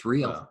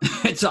real.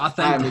 It's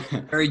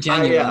authentic, very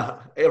genuine.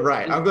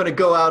 Right. I'm going to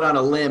go out on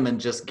a limb and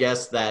just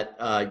guess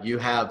that you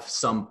have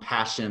some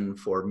passion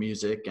for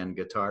music and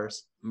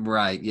guitars.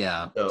 Right.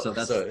 Yeah. So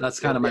that's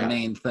kind of my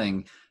main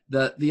thing.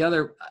 The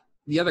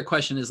other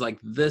question is, like,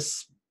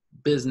 this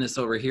business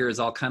over here is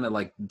all kind of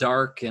like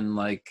dark and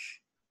like,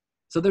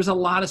 so there's a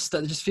lot of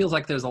stuff. It just feels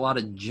like there's a lot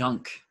of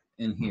junk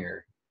in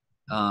here.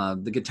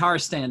 The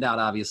guitars stand out,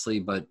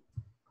 obviously, but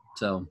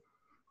so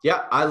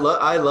Yeah, I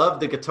love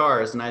the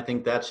guitars, and I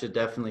think that should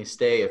definitely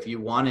stay. If you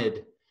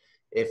wanted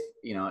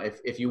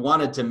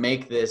to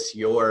make this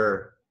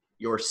your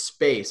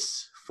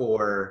space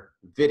for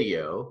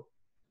video,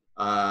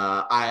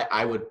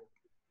 I would,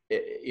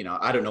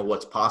 I don't know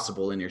what's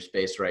possible in your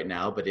space right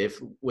now, but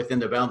if within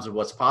the bounds of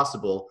what's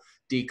possible,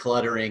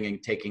 decluttering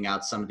and taking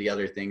out some of the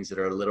other things that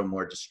are a little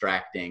more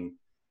distracting,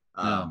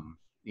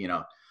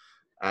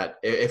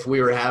 if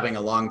we were having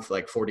a long,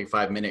 like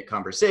 45-minute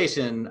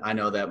conversation, I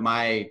know that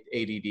my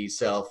ADD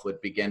self would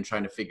begin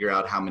trying to figure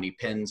out how many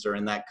pins are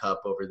in that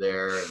cup over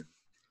there.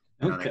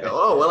 And I go,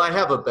 oh, well, I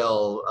have a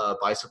Bell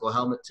bicycle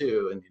helmet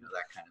too. And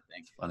that kind of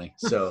thing. Funny.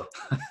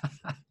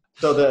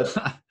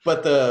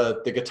 But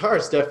the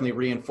guitars definitely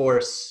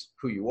reinforce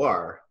who you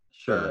are.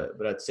 Sure.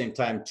 But at the same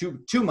time,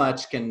 too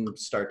much can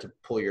start to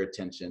pull your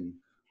attention.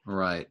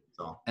 Right.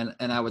 So. And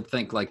I would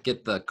think, like,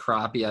 get the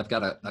crappie. I've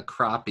got a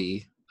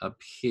crappie up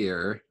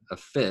here, a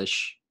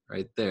fish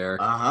right there.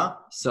 Uh-huh.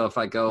 So if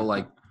I go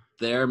like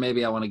there,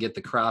 maybe I want to get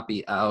the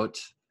crappie out,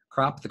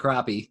 crop the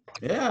crappie.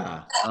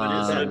 Yeah.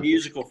 But is that a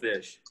musical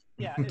fish?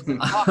 Yeah.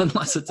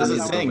 Unless it's a does it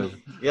musical sing? fish.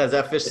 Yeah, does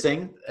that fish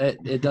sing?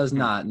 It does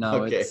not.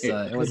 No, Okay.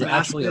 it was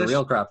actually a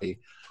real crappie.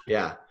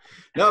 Yeah.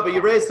 No, but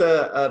you raised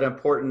an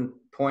important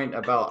point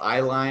about eye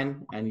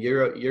line, and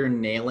you're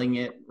nailing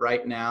it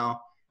right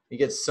now. You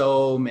get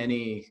so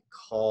many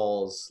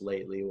calls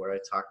lately where I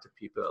talk to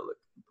people that look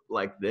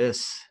like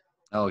this.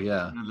 Oh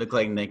yeah. They look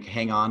like they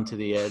hang on to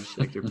the edge,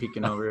 like they're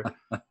peeking over,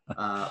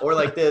 or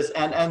like this,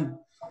 and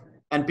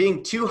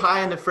being too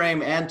high in the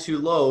frame and too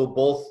low,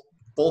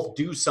 both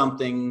do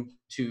something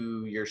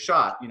to your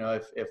shot.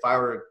 If I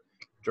were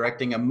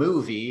directing a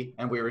movie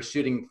and we were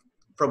shooting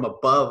from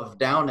above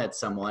down at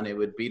someone, it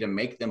would be to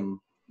make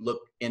them look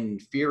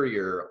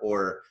inferior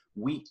or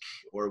weak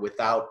or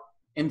without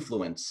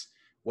influence.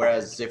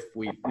 Whereas if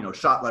we,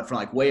 shot from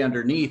like way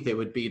underneath, it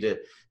would be to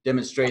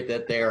demonstrate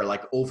that they are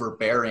like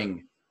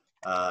overbearing,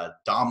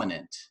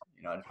 dominant.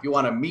 If you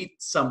want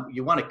to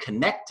you want to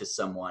connect to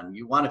someone,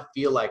 you want to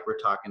feel like we're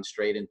talking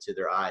straight into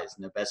their eyes.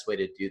 And the best way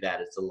to do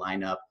that is to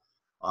line up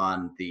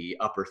on the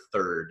upper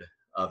third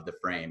of the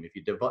frame. If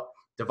you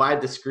divide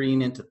the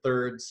screen into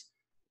thirds,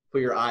 put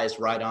your eyes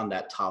right on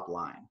that top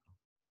line.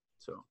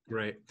 So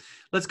great.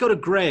 Let's go to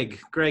Greg.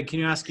 Greg, can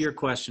you ask your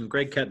question?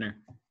 Greg Kettner.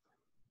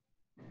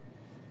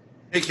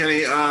 Hey,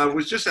 Kenny. I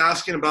was just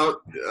asking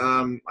about,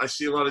 I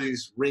see a lot of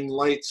these ring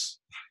lights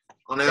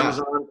on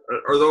Amazon.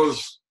 Are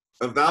those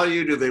of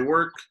value? Do they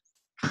work?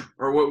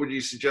 Or what would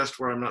you suggest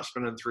where I'm not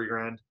spending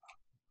 $3,000?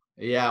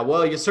 Yeah,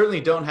 well, you certainly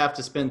don't have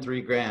to spend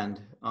 $3,000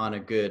 on a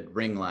good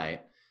ring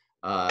light.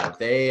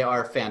 They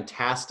are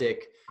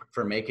fantastic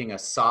for making a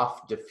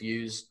soft,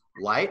 diffused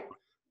light.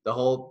 The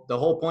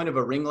whole point of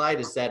a ring light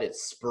is that it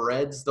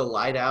spreads the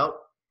light out,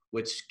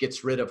 which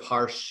gets rid of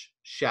harsh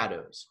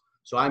shadows.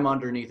 So I'm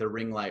underneath a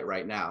ring light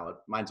right now.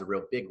 Mine's a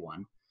real big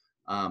one.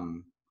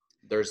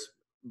 There's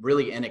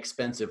really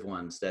inexpensive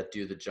ones that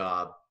do the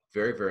job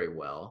very, very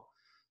well.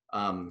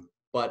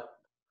 But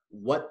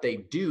what they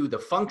do, the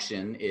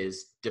function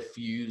is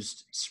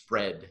diffused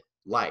spread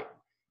light.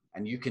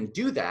 And you can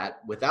do that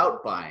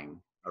without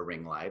buying a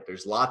ring light.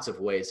 There's lots of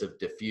ways of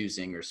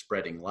diffusing or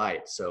spreading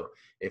light. So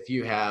if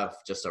you have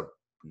just a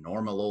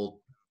normal old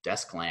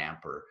desk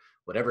lamp or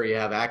whatever you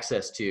have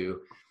access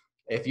to,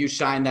 if you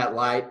shine that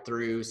light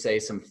through, say,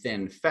 some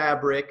thin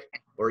fabric,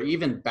 or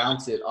even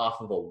bounce it off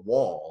of a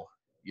wall,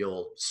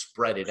 you'll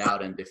spread it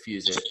out and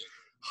diffuse it.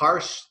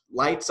 Harsh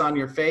lights on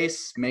your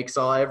face makes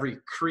every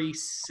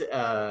crease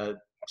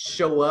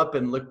show up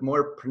and look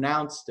more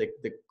pronounced.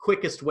 The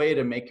quickest way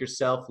to make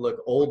yourself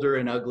look older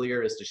and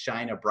uglier is to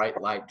shine a bright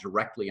light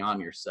directly on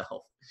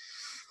yourself.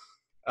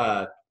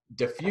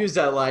 Diffuse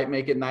that light,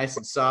 make it nice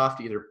and soft,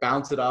 either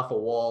bounce it off a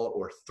wall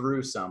or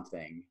through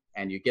something,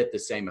 and you get the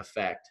same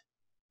effect,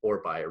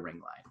 or buy a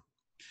ring light.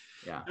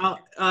 Yeah.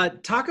 Now,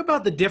 talk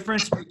about the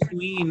difference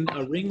between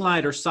a ring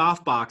light or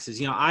soft boxes.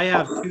 I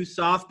have two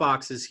soft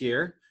boxes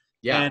here.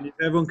 Yeah. And if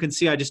everyone can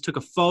see, I just took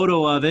a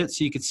photo of it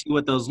so you can see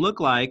what those look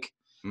like.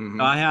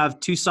 Mm-hmm. I have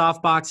two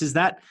soft boxes.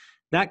 That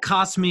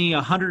cost me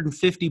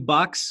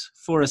 $150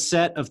 for a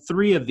set of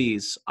 3 of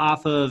these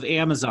off of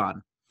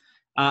Amazon.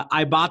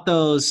 I bought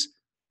those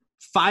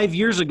 5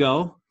 years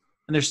ago,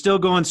 and they're still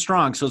going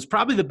strong. So it's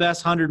probably the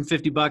best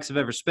 $150 I've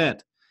ever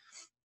spent.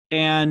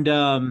 And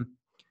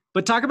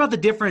but talk about the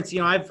difference.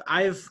 I've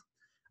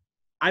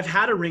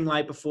had a ring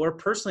light before.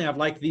 Personally, I've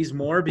liked these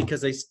more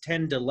because they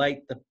tend to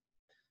light the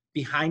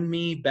behind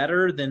me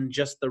better than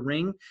just the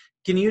ring.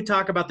 Can you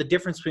talk about the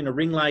difference between a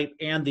ring light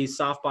and these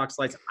softbox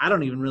lights? I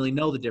don't even really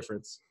know the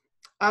difference.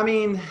 I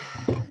mean,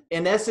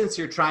 in essence,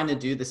 you're trying to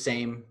do the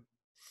same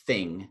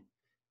thing.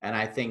 And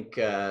I think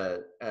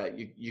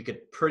you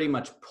could pretty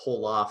much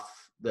pull off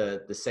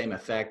the same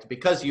effect.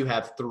 Because you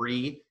have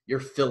 3, you're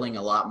filling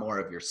a lot more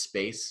of your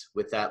space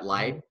with that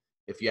light.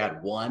 If you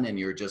had 1 and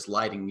you're just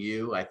lighting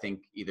you, I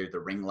think either the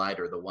ring light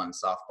or the one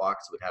softbox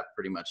would have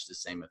pretty much the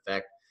same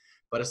effect.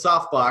 But a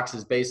softbox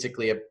is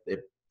basically,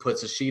 it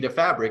puts a sheet of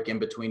fabric in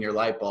between your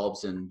light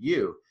bulbs and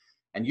you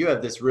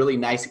have this really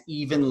nice,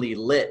 evenly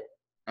lit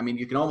I mean,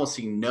 you can almost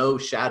see no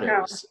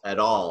shadows at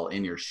all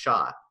in your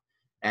shot.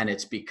 And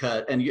it's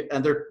because, and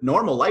they're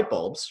normal light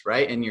bulbs,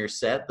 right? In your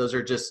set, those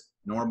are just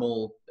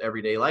normal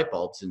everyday light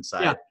bulbs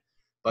inside. Yeah.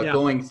 But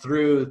going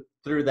through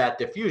that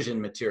diffusion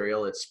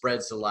material, it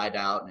spreads the light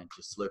out and it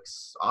just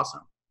looks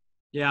awesome.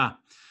 Yeah.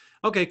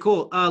 Okay,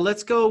 cool.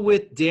 Let's go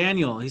with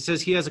Daniel. He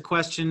says he has a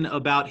question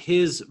about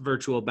his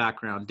virtual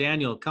background.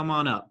 Daniel, come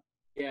on up.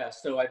 Yeah,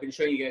 so I've been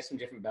showing you guys some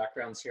different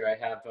backgrounds here. I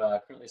have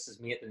currently, this is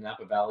me at the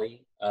Napa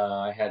Valley.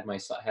 I had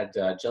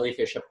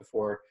jellyfish up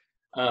before.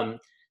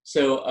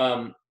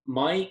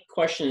 My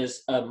question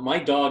is, my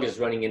dog is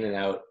running in and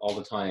out all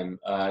the time,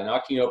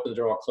 knocking open the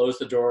door. I'll close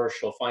the door.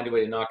 She'll find a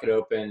way to knock it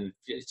open.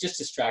 It's just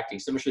distracting.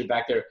 Someone should be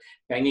back there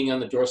banging on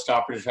the door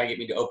stopper to try to get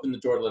me to open the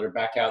door to let her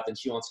back out. Then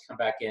she wants to come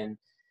back in.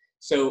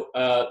 So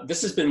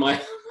this has been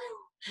my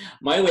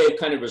way of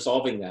kind of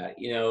resolving that.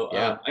 You know,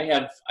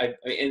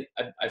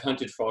 I've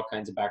hunted for all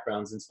kinds of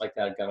backgrounds and stuff like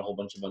that. I've got a whole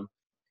bunch of them.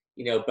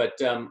 You know,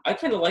 but I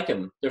kind of like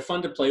them. They're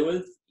fun to play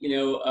with. You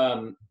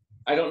know.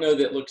 I don't know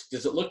that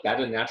does it look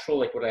that unnatural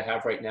like what I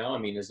have right now? I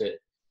mean,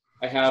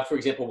 I have, for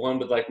example, one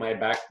with like my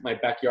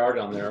backyard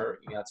on there.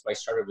 You know, that's what I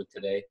started with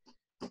today.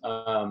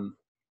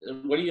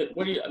 What do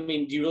you, I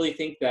mean, do you really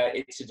think that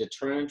it's a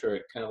deterrent, or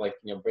it kind of like,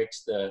 you know,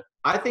 breaks the?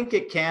 I think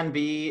it can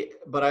be,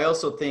 but I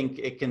also think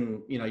it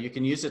can, you know, you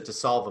can use it to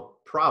solve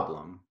a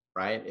problem,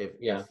 right?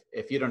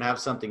 If you don't have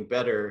something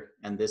better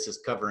and this is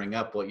covering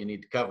up what you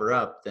need to cover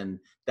up, then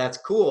that's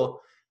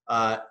cool.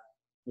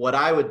 What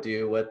I would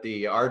do, what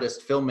the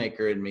artist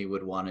filmmaker in me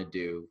would want to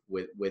do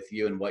with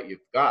you and what you've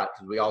got,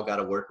 because we all got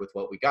to work with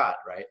what we got,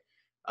 right?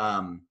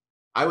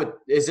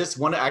 Is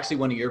this actually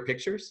one of your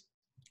pictures?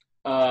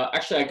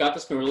 Actually, I got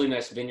this from a really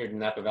nice vineyard in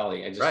Napa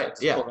Valley. I just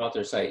pulled it off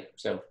their site.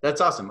 So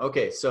that's awesome.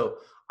 Okay, so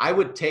I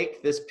would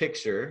take this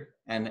picture,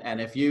 and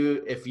if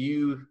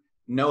you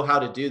know how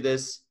to do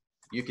this,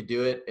 you could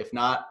do it. If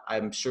not,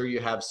 I'm sure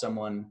you have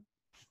someone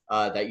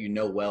that you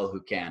know well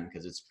who can,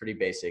 because it's pretty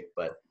basic.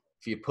 But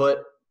if you put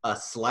a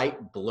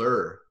slight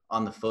blur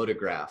on the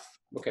photograph,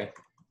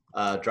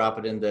 drop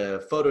it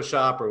into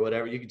Photoshop or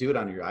whatever. You could do it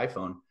on your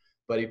iPhone,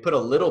 but you put a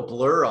little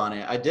blur on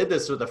it. I did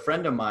this with a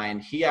friend of mine.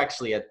 He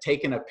actually had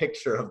taken a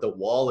picture of the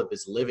wall of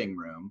his living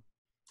room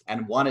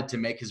and wanted to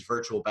make his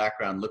virtual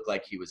background look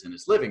like he was in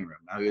his living room.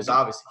 Now he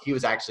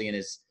was actually in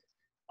his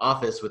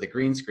office with a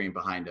green screen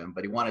behind him,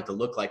 but he wanted to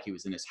look like he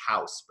was in his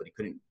house, but he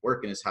couldn't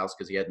work in his house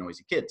because he had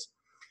noisy kids.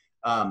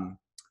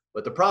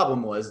 But the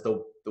problem was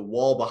the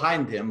wall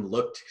behind him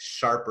looked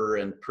sharper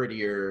and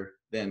prettier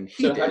than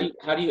he did. So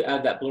how do you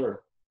add that blur?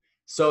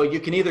 So you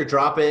can either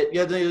drop it,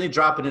 you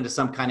drop it into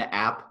some kind of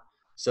app.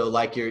 So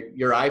like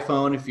your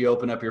iPhone, if you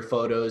open up your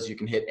photos, you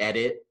can hit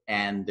edit,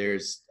 and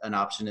there's an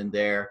option in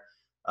there.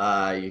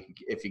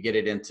 If you get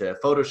it into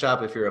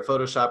Photoshop, if you're a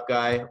Photoshop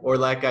guy, or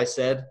like I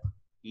said,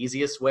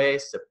 easiest way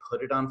is to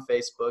put it on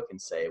Facebook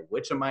and say,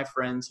 which of my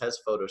friends has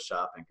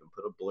Photoshop and can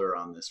put a blur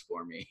on this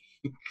for me?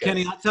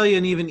 Kenny, I'll tell you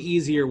an even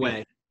easier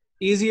way.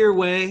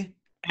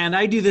 And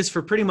I do this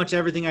for pretty much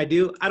everything I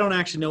do. I don't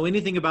actually know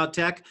anything about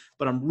tech,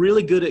 but I'm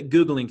really good at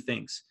Googling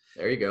things.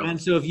 There you go.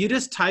 And so if you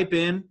just type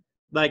in,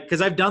 like,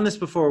 because I've done this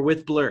before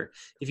with blur.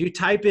 If you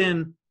type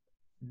in,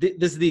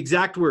 this is the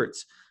exact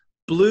words,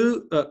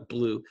 blur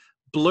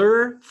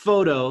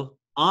photo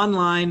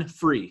online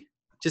free.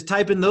 Just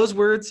type in those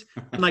words,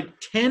 and like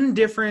 10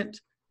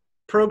 different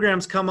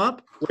programs come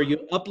up where you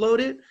upload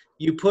it.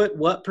 You put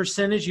what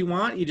percentage you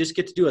want. You just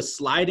get to do a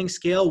sliding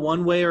scale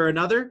one way or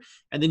another,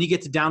 and then you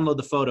get to download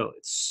the photo.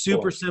 It's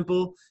super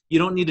simple. You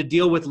don't need to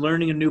deal with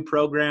learning a new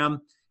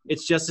program.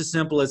 It's just as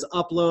simple as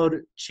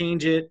upload,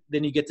 change it,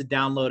 then you get to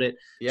download it.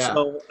 Yeah,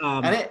 so,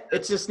 and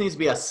it just needs to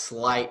be a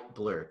slight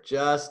blur,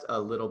 just a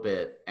little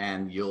bit,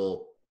 and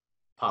you'll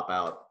pop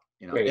out.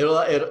 You know,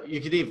 you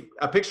could leave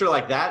a picture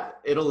like that.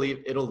 It'll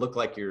look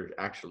like you're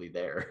actually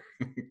there.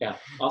 Yeah,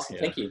 awesome.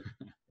 Thank you.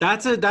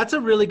 That's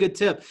a really good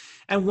tip.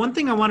 And one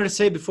thing I wanted to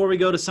say before we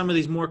go to some of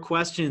these more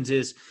questions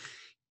is,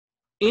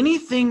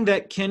 anything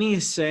that Kenny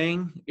is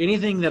saying,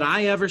 anything that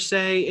I ever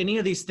say, any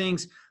of these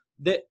things,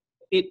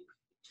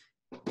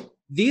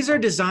 these are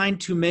designed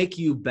to make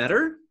you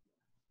better,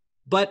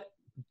 but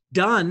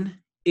done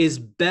is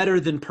better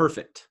than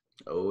perfect.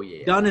 Oh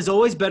yeah. Done is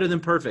always better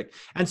than perfect.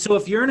 And so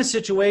if you're in a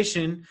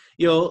situation,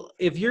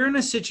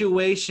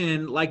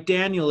 like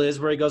Daniel is,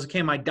 where he goes,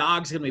 okay, my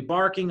dog's going to be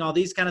barking, all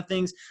these kind of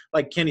things,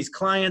 like Kenny's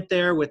client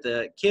there with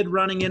the kid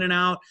running in and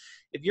out.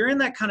 If you're in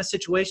that kind of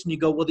situation, you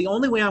go, well, the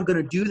only way I'm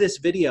going to do this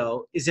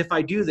video is if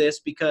I do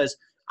this because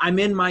I'm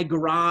in my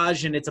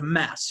garage and it's a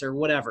mess or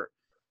whatever.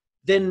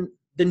 Then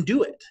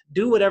do it.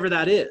 Do whatever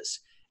that is.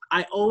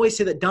 I always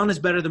say that done is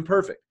better than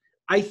perfect.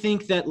 I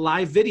think that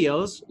live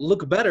videos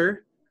look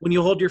better when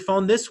you hold your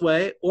phone this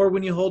way or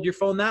when you hold your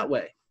phone that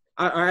way.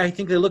 I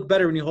think they look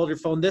better when you hold your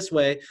phone this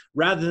way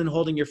rather than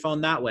holding your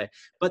phone that way.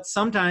 But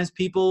sometimes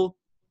people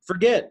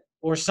forget,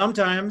 or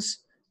sometimes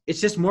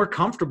it's just more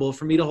comfortable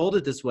for me to hold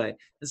it this way.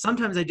 And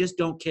sometimes I just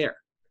don't care.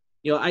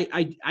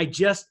 I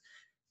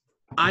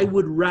I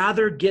would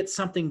rather get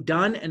something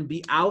done and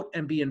be out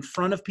and be in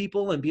front of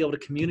people and be able to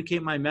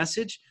communicate my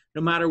message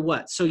no matter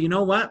what. So you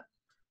know what?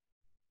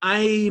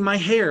 My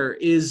hair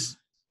is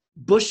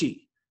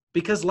bushy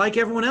because like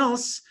everyone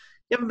else,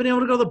 you haven't been able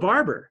to go to the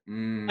barber.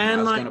 And I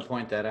was going to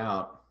point that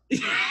out.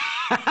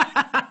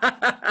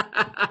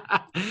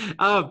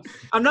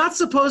 I'm not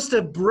supposed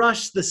to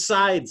brush the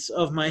sides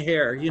of my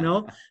hair, you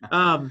know?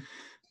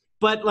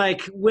 But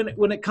like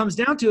when it comes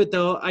down to it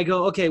though, I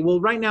go, okay, well,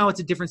 right now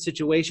it's a different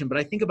situation, but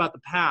I think about the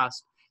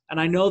past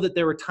and I know that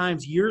there were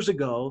times years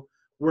ago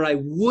where I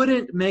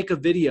wouldn't make a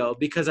video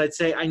because I'd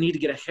say I need to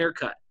get a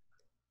haircut.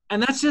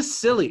 And that's just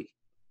silly.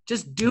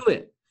 Just do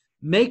it.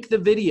 Make the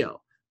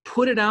video.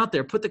 Put it out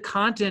there. Put the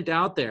content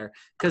out there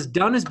because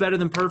done is better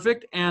than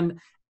perfect. And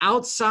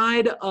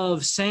outside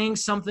of saying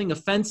something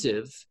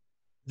offensive,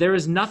 there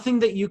is nothing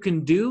that you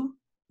can do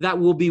that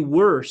will be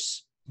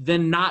worse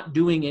than not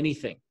doing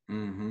anything.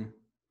 Mm-hmm.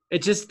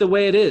 It's just the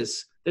way it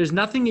is. There's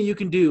nothing that you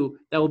can do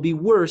that will be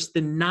worse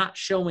than not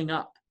showing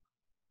up.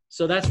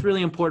 So that's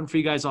really important for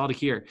you guys all to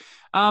hear.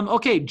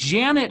 Okay,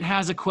 Janet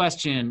has a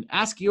question.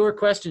 Ask your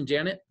question,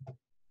 Janet.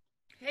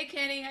 Hey,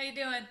 Kenny, how you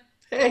doing?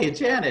 Hey,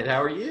 Janet,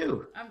 how are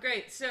you? I'm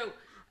great. So,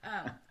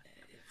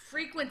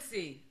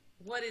 frequency,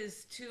 what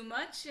is too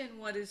much and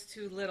what is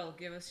too little?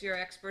 Give us your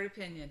expert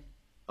opinion.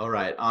 All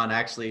right, on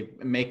actually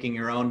making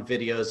your own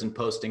videos and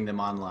posting them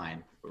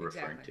online, we're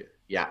referring to.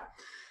 Yeah.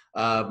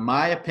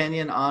 My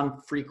opinion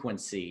on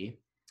frequency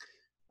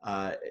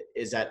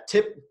is that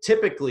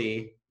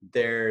typically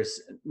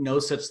there's no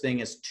such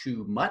thing as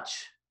too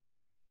much.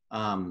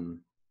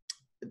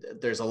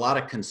 There's a lot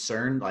of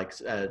concern, like,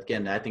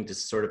 again, I think this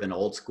is sort of an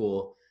old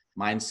school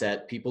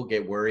mindset. People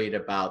get worried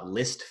about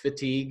list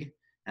fatigue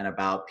and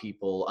about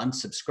people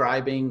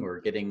unsubscribing or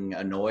getting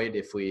annoyed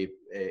if we,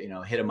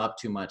 hit them up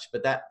too much.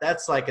 But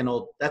that's like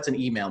that's an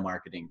email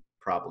marketing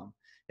problem.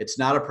 It's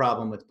not a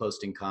problem with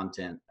posting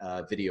content,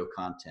 video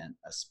content,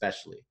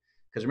 especially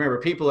because remember,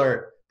 people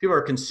are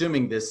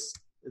consuming this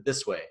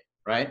way,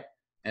 right?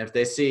 And if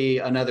they see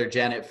another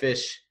Janet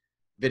Fish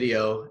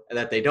video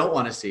that they don't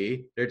want to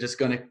see, they're just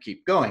going to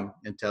keep going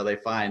until they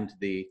find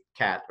the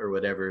cat or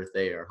whatever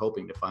they are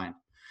hoping to find.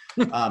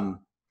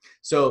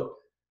 So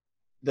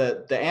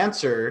the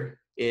answer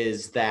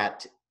is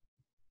that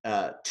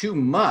too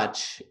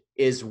much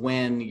is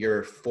when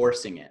you're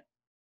forcing it,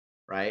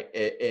 right?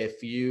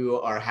 If you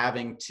are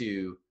having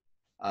to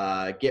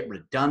get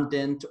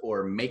redundant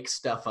or make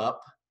stuff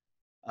up,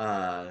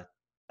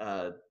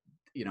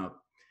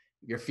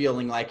 you're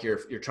feeling like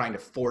you're trying to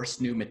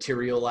force new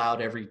material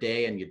out every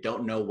day and you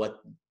don't know what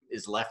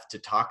is left to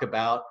talk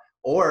about,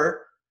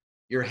 or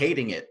you're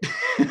hating it.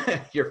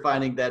 You're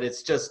finding that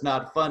it's just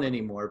not fun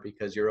anymore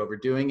because you're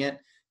overdoing it.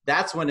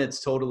 That's when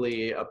it's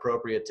totally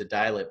appropriate to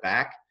dial it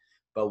back.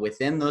 But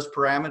within those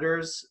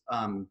parameters,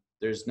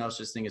 there's no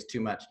such thing as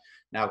too much.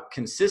 Now,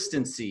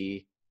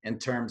 consistency in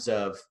terms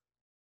of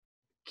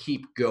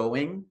keep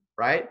going,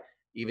 right?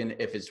 Even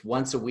if it's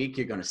once a week,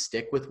 you're going to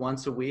stick with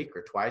once a week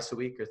or twice a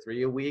week or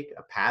 3 a week,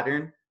 a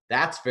pattern,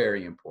 that's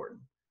very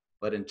important.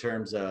 But in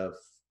terms of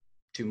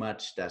too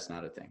much, that's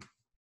not a thing.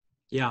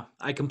 Yeah,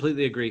 I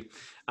completely agree.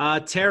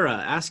 Tara,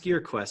 ask your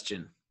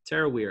question.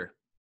 Tara Weir.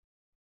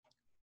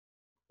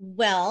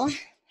 Well,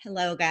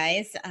 hello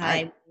guys.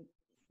 I'm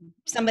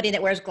somebody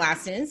that wears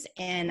glasses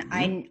and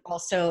I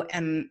also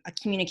am a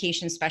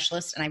communication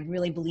specialist and I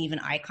really believe in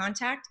eye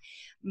contact,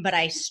 but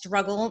I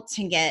struggle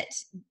to get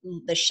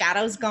the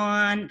shadows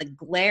gone, the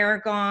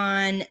glare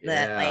gone,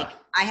 I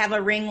have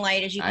a ring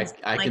light as you can see.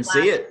 I can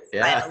see it.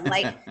 Yeah.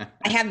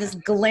 I have this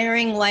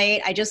glaring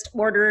light. I just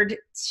ordered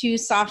 2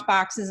 soft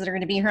boxes that are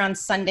going to be here on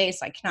Sunday,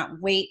 so I cannot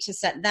wait to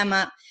set them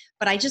up.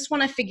 But I just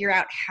want to figure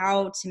out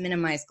how to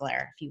minimize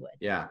glare, if you would.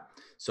 Yeah.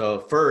 So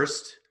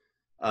first,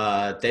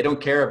 they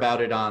don't care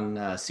about it on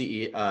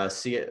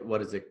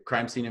what is it?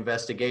 Crime Scene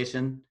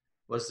Investigation.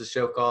 What's the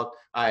show called?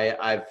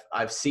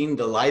 I've seen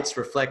the lights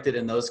reflected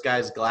in those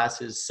guys'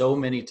 glasses so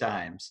many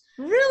times.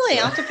 Really?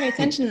 I'll have to pay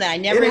attention to that. I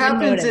never It even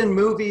happens noticed. in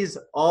movies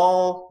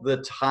all the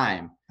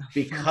time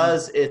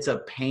because it's a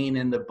pain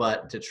in the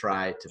butt to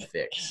try to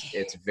fix.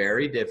 It's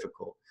very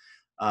difficult.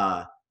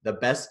 The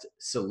best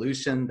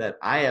solution that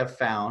I have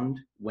found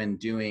when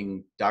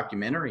doing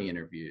documentary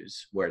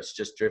interviews where it's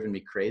just driven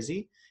me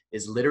crazy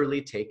is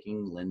literally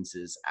taking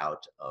lenses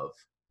out of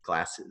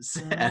glasses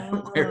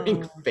and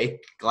wearing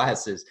fake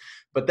glasses.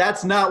 But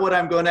that's not what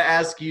I'm going to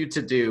ask you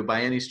to do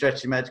by any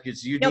stretch of imagination,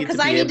 because you need to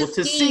be able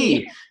to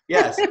see.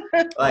 Yes.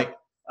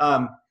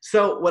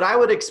 So what I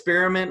would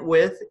experiment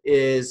with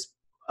is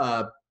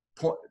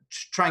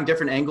trying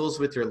different angles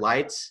with your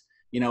lights.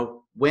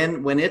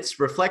 When it's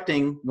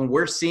reflecting, when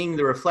we're seeing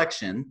the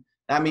reflection,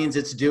 that means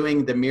it's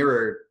doing the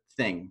mirror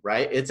thing,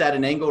 right? It's at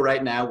an angle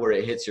right now where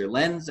it hits your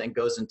lens and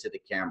goes into the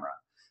camera.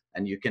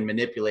 And you can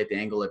manipulate the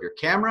angle of your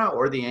camera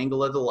or the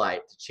angle of the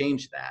light to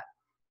change that.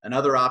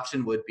 Another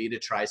option would be to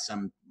try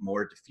some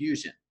more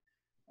diffusion.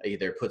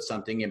 Either put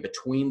something in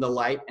between the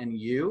light and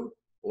you,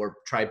 or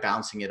try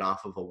bouncing it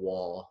off of a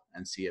wall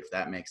and see if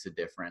that makes a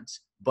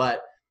difference.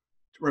 But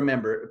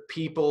remember,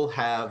 people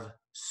have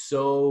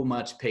so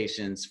much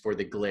patience for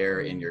the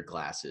glare in your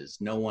glasses.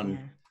 No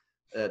one,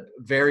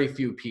 very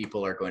few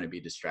people are going to be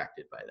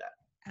distracted by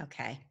that.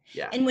 Okay.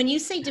 Yeah. And when you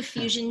say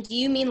diffusion, do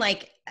you mean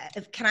like,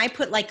 can I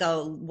put like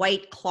a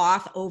white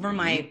cloth over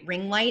my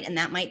ring light and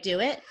that might do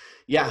it?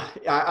 Yeah.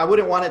 I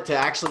wouldn't want it to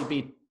actually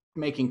be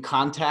making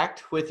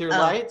contact with your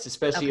lights,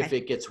 especially if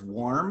it gets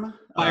warm.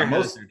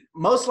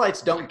 Most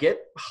lights don't get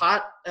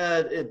hot,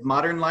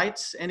 modern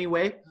lights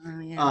anyway.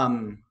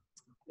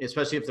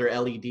 Especially if they're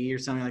LED or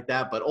something like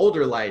that. But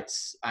older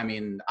lights, I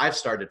mean, I've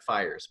started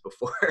fires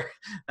before.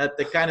 That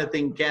the kind of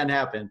thing can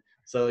happen.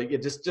 So you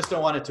just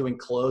don't want it to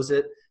enclose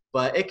it.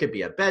 But it could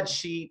be a bed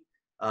sheet.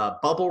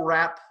 Bubble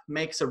wrap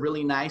makes a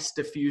really nice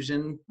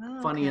diffusion,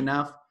 funny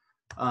enough.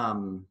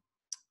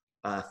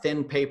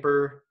 Thin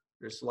paper.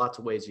 There's lots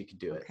of ways you could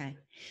do it. Okay.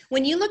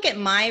 When you look at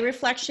my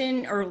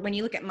reflection or when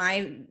you look at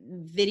my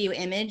video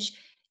image,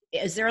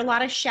 is there a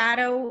lot of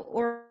shadow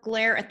or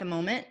glare at the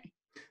moment?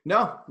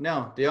 No.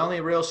 The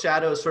only real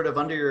shadow is sort of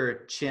under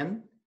your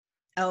chin.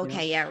 Oh,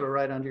 okay, you know, sort of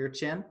right under your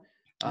chin,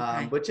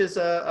 which is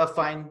a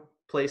fine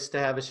place to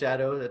have a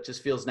shadow. That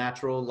just feels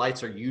natural.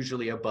 Lights are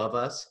usually above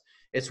us.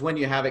 It's when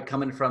you have it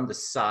coming from the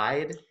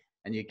side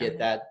and you get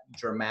that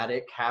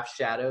dramatic half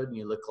shadowed and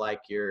you look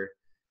like you're,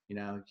 you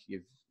know,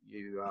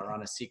 you are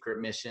on a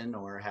secret mission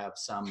or have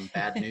some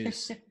bad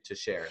news to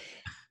share.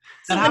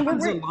 So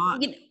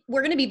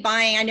we're going to be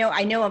buying,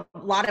 I know a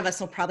lot of us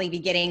will probably be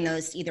getting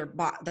those either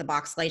the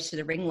box lights or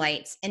the ring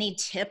lights. Any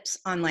tips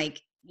on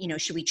like, you know,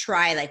 should we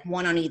try like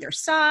one on either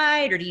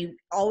side or do you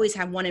always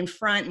have one in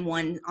front and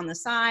one on the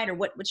side or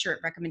what's your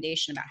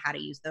recommendation about how to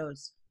use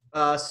those?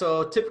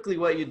 So typically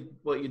what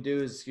you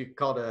do is you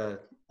call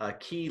it a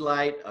key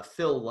light, a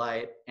fill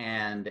light,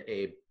 and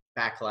a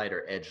backlight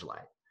or edge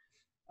light.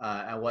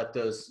 And what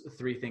those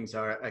three things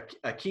are,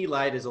 a key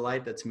light is a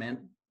light that's meant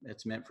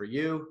for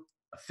you.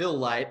 A fill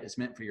light is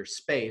meant for your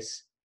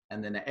space,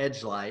 and then an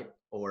edge light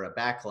or a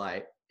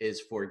backlight is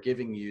for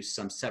giving you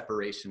some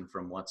separation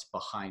from what's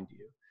behind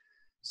you.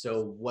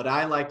 So what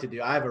I like to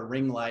do, I have a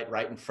ring light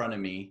right in front of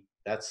me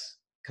that's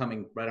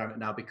coming right on it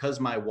now.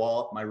 Because my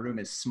room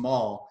is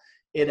small,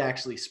 it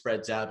actually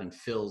spreads out and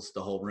fills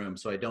the whole room.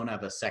 So I don't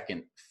have a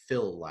second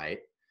fill light,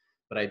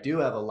 but I do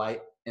have a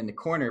light in the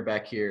corner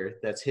back here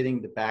that's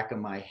hitting the back of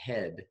my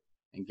head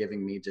and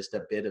giving me just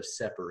a bit of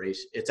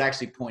separation. It's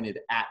actually pointed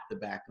at the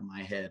back of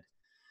my head.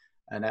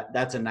 And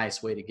that's a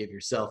nice way to give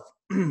yourself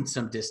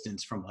some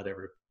distance from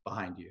whatever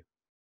behind you.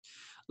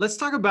 Let's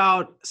talk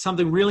about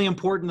something really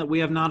important that we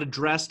have not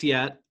addressed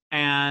yet.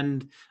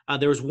 And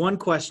there was one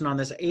question on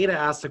this. Ada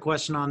asked a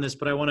question on this,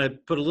 but I want to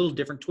put a little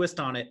different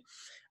twist on it.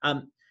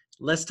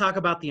 Let's talk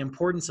about the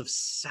importance of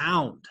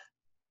sound.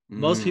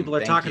 Most people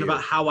are talking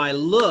about how I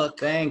look.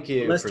 Thank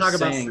you. Let's talk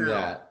about saying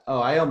that.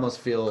 Oh,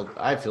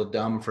 I feel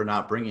dumb for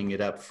not bringing it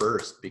up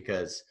first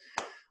because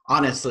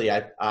honestly,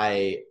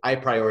 I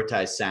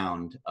prioritize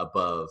sound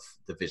above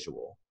the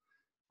visual.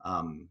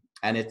 And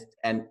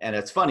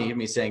it's funny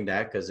me saying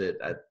that because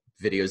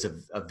video is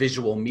a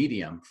visual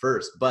medium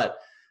first, but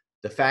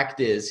the fact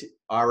is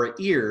our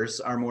ears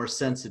are more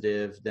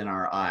sensitive than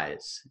our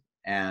eyes,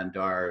 and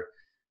our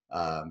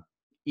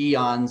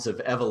eons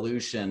of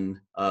evolution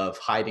of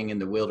hiding in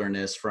the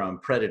wilderness from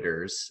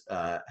predators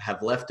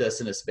have left us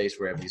in a space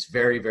where we have these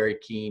very, very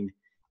keen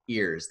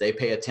ears. They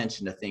pay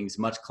attention to things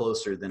much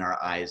closer than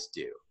our eyes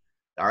do.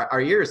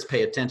 Our ears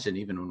pay attention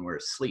even when we're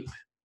asleep,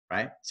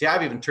 right? See,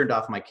 I've even turned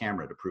off my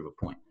camera to prove a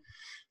point.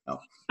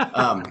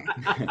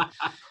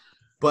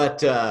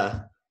 But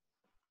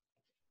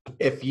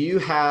if you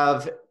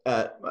have,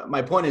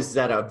 my point is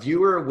that a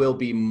viewer will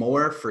be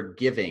more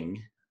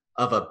forgiving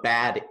of a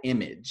bad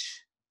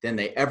image than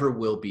they ever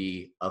will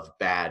be of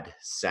bad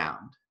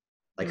sound.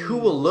 Like who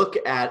will look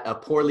at a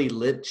poorly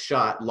lit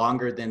shot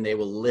longer than they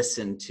will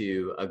listen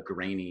to a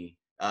grainy,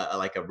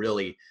 like a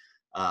really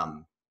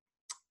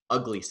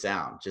ugly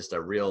sound, just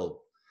a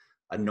real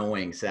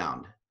annoying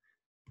sound.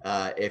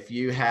 If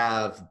you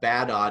have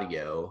bad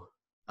audio,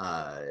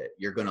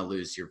 you're going to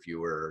lose your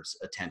viewer's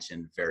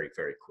attention very,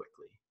 very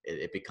quickly.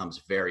 It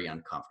becomes very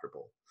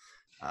uncomfortable.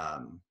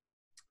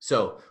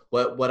 So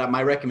what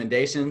my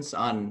recommendations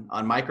on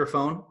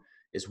microphone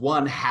is,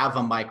 one, have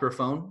a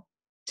microphone.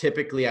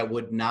 Typically, I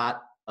would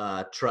not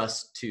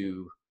trust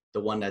to the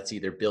one that's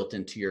either built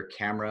into your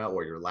camera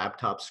or your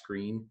laptop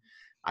screen.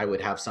 I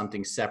would have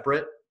something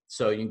separate.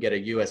 So you can get a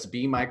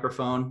USB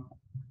microphone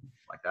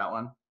like that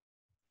one.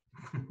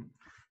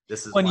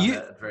 This is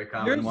a very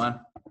common one.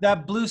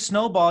 That blue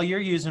snowball you're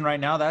using right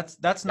now,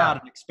 that's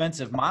not an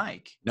expensive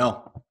mic.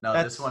 No,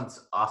 this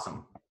one's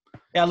awesome.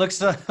 Yeah, it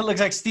looks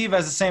like Steve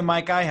has the same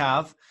mic I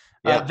have.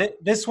 Yeah.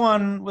 This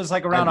one was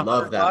like around $100. I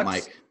love that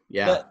mic.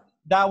 Yeah.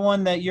 That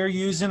one that you're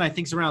using, I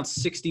think, is around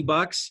 $60.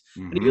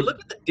 Mm-hmm. And if you look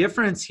at the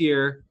difference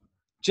here,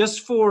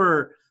 just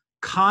for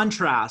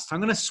contrast, I'm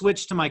going to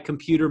switch to my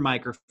computer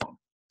microphone.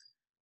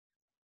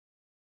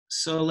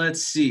 So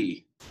let's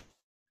see.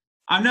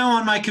 I'm now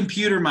on my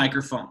computer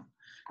microphone.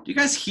 Do you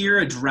guys hear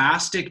a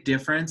drastic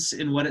difference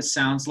in what it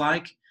sounds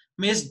like?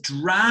 I mean, it's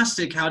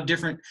drastic how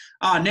different.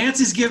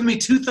 Nancy's giving me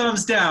 2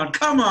 thumbs down.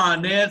 Come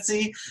on,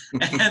 Nancy.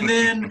 And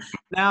then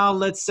now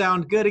let's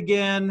sound good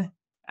again.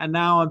 And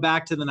now I'm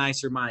back to the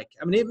nicer mic.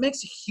 I mean, it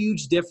makes a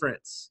huge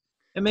difference.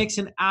 It makes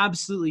an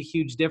absolutely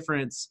huge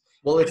difference.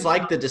 Well, it's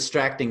like the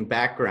distracting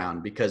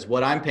background, because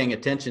what I'm paying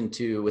attention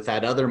to with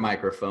that other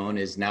microphone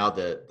is now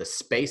the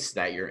space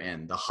that you're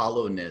in, the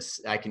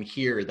hollowness. I can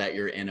hear that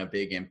you're in a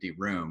big empty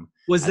room.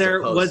 Was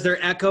there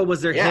echo?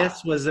 Was there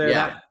hiss? Was there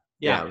that?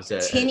 Yeah, it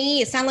was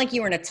tinny. It sounded like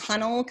you were in a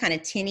tunnel, kind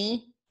of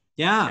tinny.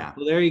 Yeah.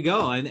 Well, there you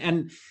go.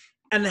 And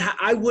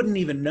I wouldn't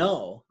even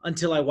know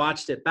until I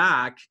watched it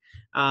back.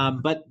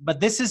 But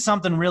this is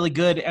something really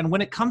good. And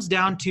when it comes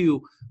down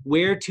to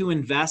where to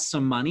invest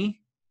some money,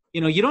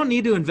 you don't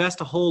need to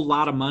invest a whole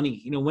lot of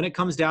money. When it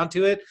comes down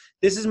to it,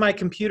 this is my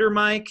computer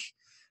mic.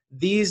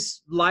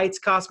 These lights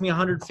cost me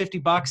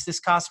 $150. This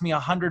cost me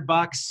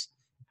 $100.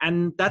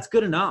 And that's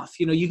good enough.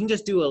 You can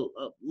just do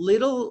a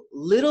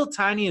little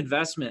tiny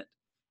investment,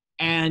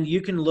 and you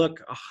can look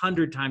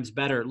 100 times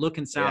better, look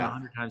and sound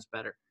 100 times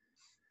better.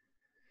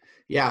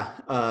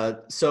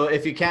 Yeah. So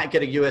if you can't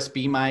get a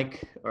USB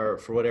mic, or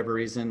for whatever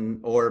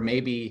reason, or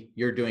maybe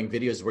you're doing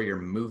videos where you're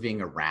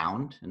moving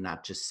around and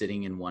not just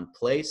sitting in one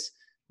place,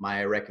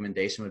 my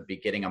recommendation would be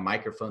getting a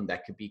microphone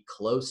that could be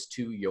close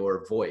to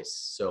your voice.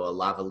 So a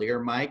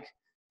lavalier mic,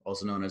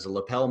 also known as a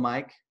lapel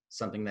mic,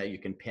 something that you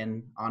can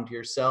pin onto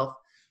yourself.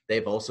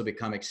 They've also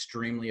become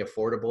extremely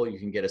affordable. You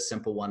can get a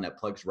simple one that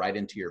plugs right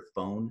into your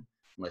phone,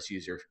 unless you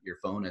use your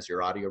phone as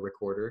your audio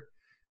recorder.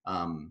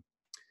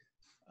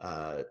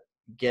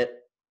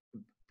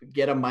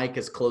 Get a mic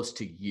as close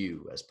to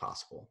you as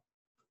possible.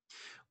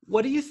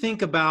 What do you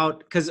think about,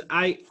 because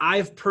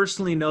I've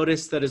personally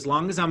noticed that as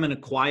long as I'm in a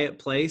quiet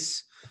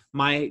place,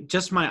 my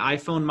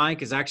iPhone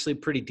mic is actually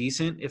pretty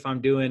decent if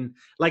I'm doing,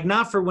 like,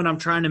 not for when I'm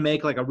trying to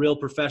make like a real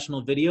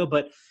professional video,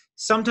 but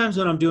sometimes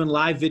when I'm doing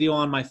live video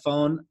on my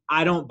phone,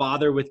 I don't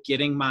bother with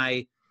getting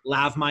my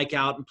lav mic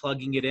out and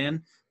plugging it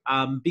in,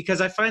 because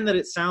I find that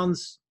it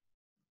sounds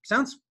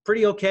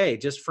pretty okay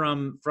just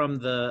from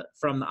the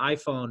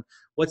iPhone.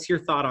 What's your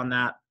thought on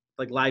that,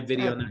 like live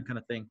video and that kind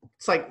of thing?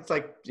 It's like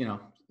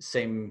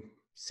same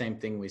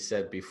thing we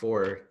said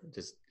before.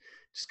 Just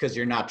because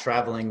you're not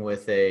traveling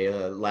with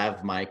a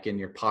lav mic in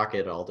your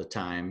pocket all the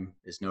time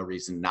is no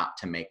reason not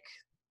to make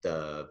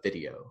the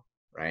video,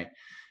 right?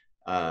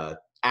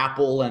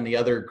 Apple and the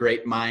other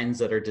great minds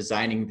that are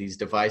designing these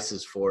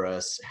devices for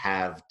us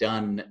have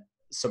done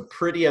some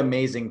pretty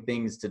amazing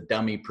things to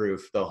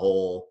dummy-proof the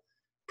whole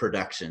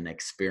production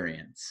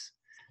experience.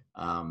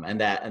 And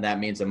that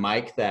means a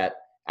mic that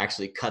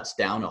actually cuts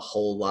down a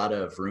whole lot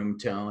of room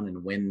tone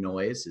and wind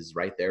noise is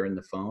right there in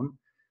the phone.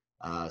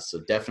 So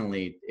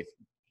definitely,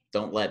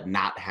 don't let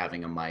not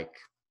having a mic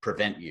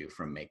prevent you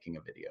from making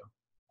a video.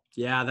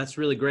 Yeah, that's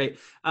really great.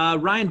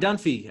 Ryan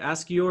Dunphy,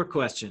 ask your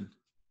question.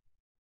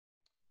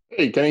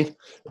 Hey, Kenny.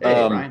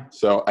 Hey, Ryan.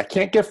 So I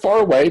can't get far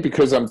away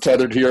because I'm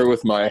tethered here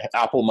with my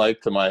Apple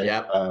mic to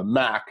my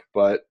Mac,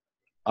 but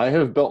I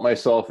have built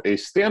myself a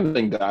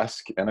standing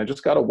desk, and I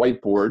just got a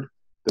whiteboard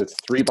that's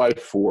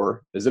 3x4.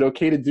 Is it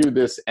okay to do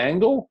this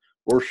angle,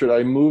 or should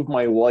I move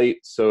my light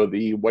so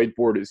the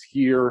whiteboard is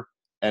here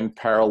and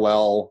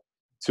parallel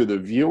to the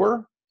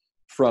viewer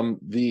from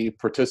the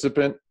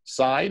participant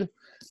side?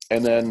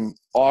 And then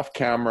off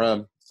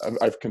camera,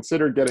 I've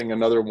considered getting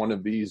another one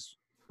of these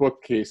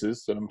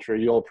bookcases, so I'm sure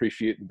you'll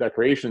appreciate the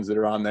decorations that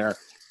are on there,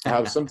 to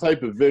have some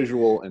type of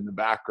visual in the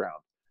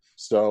background.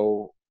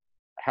 So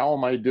how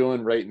am I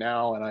doing right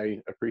now? And I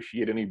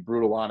appreciate any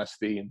brutal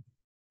honesty. And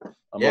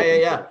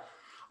Yeah.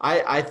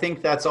 I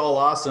think that's all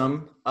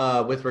awesome.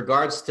 With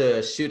regards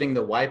to shooting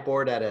the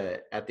whiteboard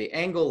at the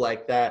angle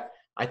like that,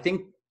 I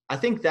think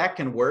that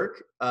can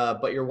work,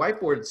 but your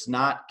whiteboard's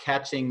not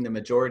catching the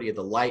majority of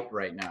the light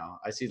right now.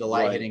 I see the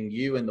light hitting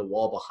you and the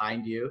wall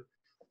behind you.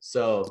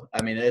 So,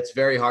 I mean, it's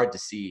very hard to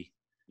see.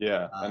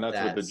 Yeah, and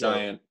that's with the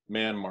giant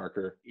man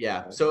marker.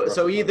 Yeah,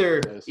 so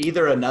either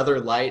another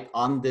light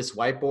on this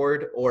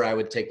whiteboard, or I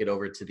would take it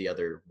over to the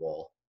other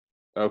wall.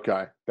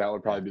 Okay, that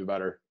would probably be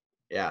better.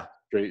 Yeah.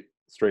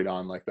 Straight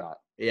on like that.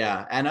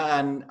 Yeah, and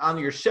on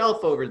your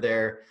shelf over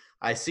there,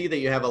 I see that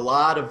you have a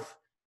lot of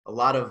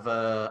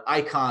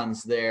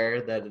icons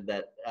there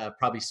that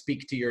probably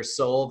speak to your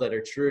soul, that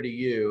are true to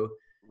you.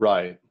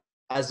 Right.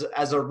 As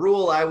a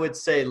rule, I would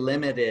say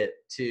limit it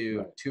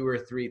to 2 or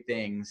 3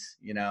 things.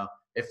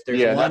 If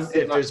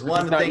there's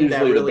one thing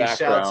that really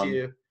shouts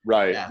you.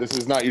 Right. Yeah. This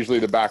is not usually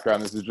the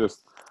background. This is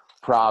just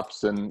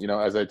props, and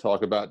as I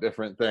talk about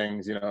different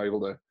things,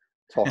 able to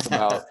talk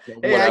about.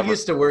 Hey, I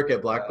used to work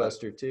at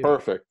Blockbuster too.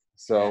 Perfect.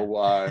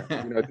 So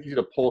it's easy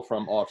to pull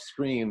from off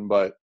screen,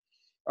 but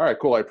all right,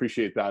 cool. I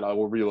appreciate that. I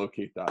will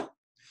relocate that.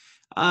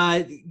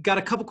 Got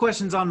a couple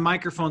questions on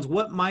microphones.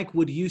 What mic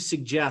would you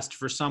suggest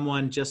for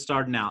someone just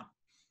starting out?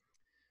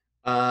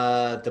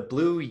 The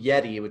Blue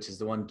Yeti, which is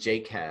the one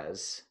Jake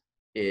has,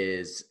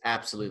 is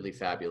absolutely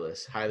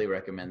fabulous. Highly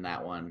recommend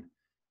that one.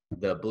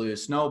 The Blue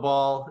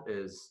Snowball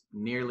is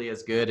nearly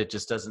as good. It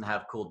just doesn't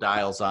have cool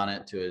dials on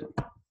it to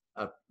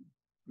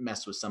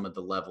mess with some of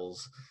the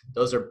levels.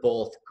 Those are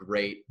both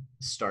great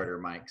starter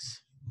mics.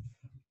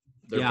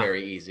 They're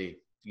very easy.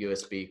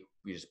 USB,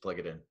 you just plug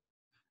it in.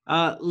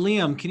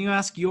 Liam, can you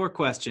ask your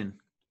question?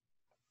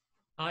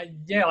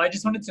 Yeah, I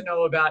just wanted to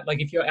know about, like,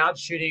 if you're out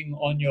shooting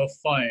on your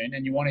phone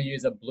and you want to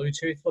use a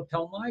Bluetooth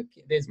lapel mic,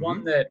 there's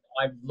one that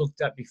I've looked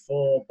at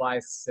before by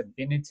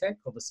Sabinitech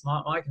called the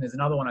Smart Mic, and there's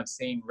another one I've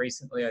seen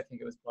recently. I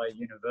think it was by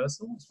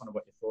Universal. I just wonder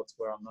what your thoughts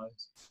were on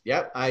those.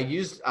 Yep,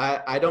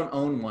 I don't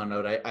own one,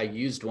 but I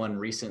used one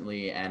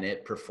recently, and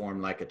it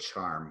performed like a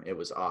charm. It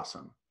was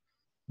awesome.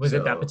 Was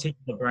it that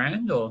particular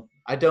brand, or?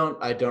 I don't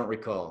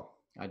recall.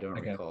 I don't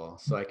recall,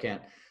 so I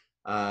can't.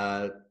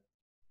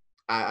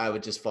 I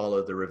would just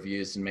follow the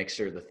reviews and make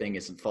sure the thing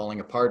isn't falling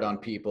apart on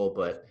people.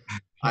 But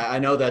I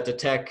know that the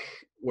tech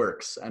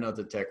works. I know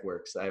the tech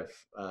works. I've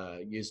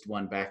used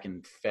one back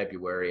in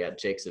February at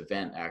Jake's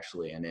event,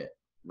 actually, and it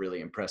really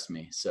impressed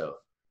me. So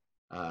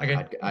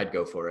I'd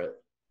go for it.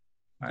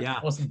 Yeah.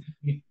 Awesome.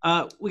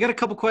 We got a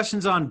couple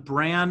questions on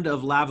brand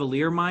of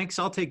lavalier mics.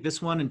 I'll take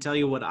this one and tell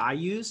you what I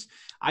use.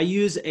 I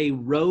use a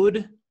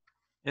Rode.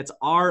 It's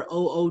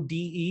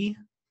ROODE.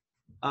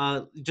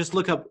 Just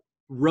look up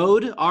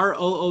Rode,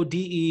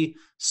 ROODE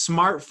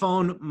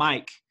smartphone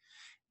mic.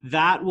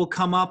 That will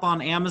come up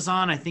on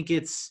Amazon. I think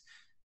it's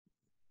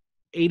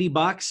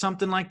 $80,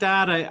 something like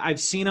that.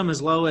 I've seen them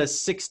as low as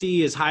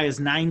 60, as high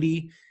as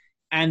 90.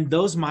 And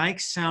those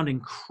mics sound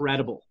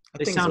incredible.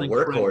 They sound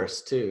incredible.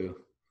 Workhorse too.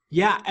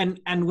 Yeah,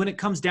 and when it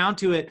comes down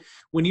to it,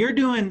 when you're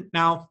doing,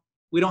 now,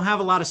 we don't have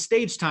a lot of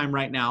stage time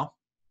right now.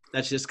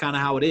 That's just kind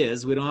of how it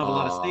is. We don't have a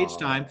lot of stage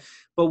time.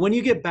 But when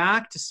you get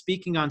back to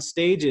speaking on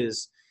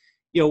stages,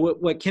 you know,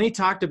 what Kenny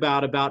talked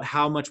about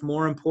how much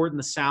more important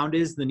the sound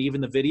is than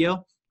even the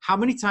video. How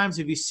many times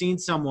have you seen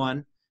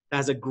someone that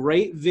has a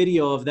great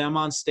video of them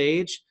on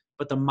stage,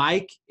 but the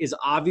mic is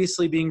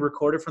obviously being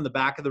recorded from the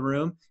back of the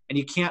room and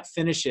you can't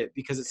finish it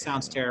because it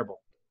sounds terrible?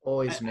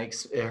 Always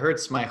it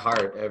hurts my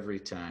heart every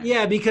time.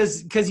 Yeah,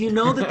 because you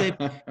know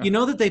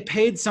that they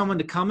paid someone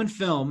to come and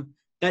film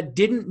that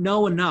didn't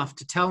know enough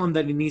to tell him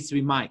that he needs to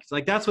be mic'd.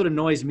 Like, that's what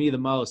annoys me the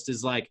most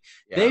is like,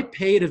 they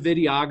paid a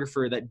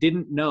videographer that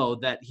didn't know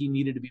that he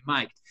needed to be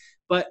mic'd.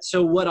 But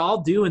so what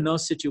I'll do in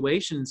those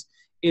situations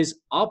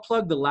is I'll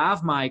plug the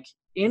lav mic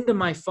into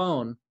my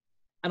phone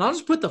and I'll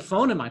just put the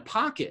phone in my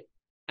pocket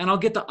and I'll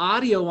get the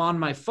audio on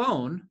my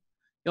phone.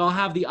 I'll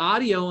have the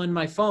audio in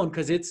my phone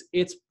because it's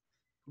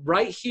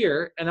right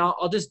here, and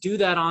I'll just do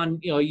that on,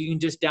 you can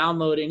just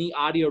download any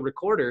audio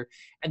recorder,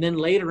 and then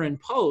later in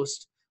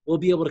post, we'll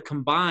be able to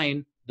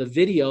combine the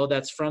video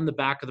that's from the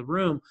back of the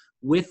room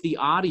with the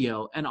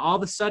audio, and all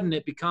of a sudden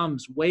it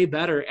becomes way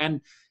better. And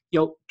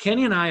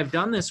Kenny and I have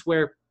done this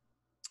where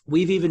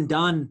we've even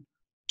done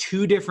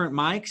 2 different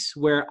mics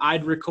where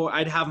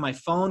I'd have my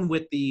phone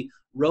with the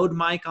Rode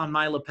mic on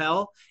my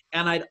lapel,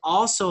 and I'd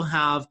also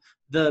have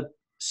the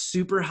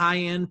super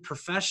high-end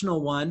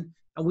professional one,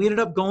 and we ended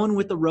up going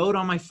with the Rode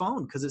on my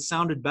phone because it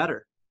sounded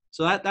better.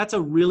 So that's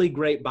a really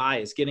great buy,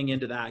 is getting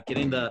into that,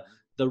 getting the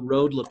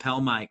Rode lapel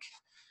mic.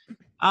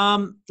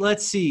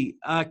 Let's see.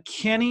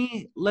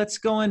 Kenny, let's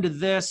go into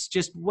this.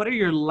 Just what are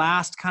your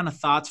last kind of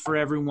thoughts for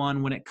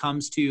everyone when it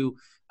comes to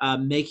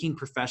making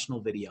professional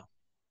video?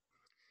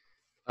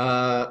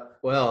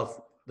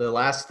 Well, the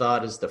last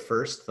thought is the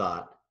first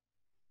thought,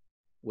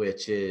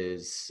 which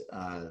is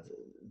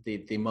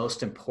the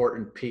most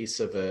important piece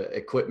of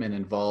equipment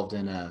involved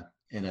in a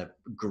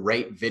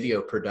great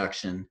video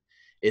production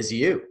is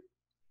you.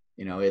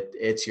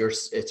 It's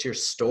your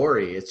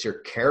story, it's your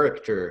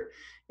character,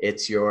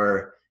 it's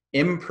your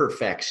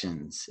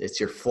imperfections, it's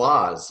your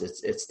flaws,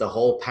 it's the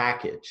whole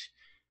package.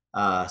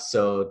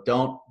 So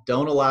don't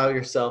allow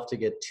yourself to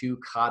get too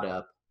caught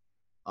up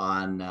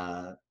on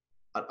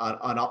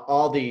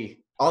all the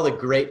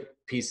great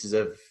pieces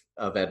of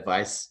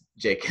advice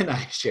Jake and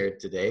I shared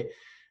today.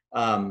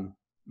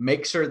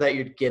 Make sure that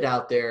you get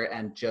out there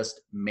and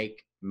just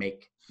make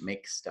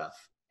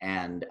stuff,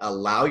 and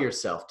allow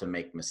yourself to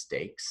make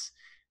mistakes,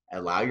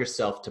 allow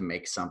yourself to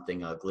make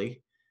something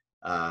ugly,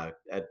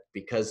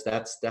 because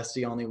that's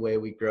the only way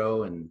we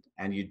grow. And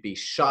you'd be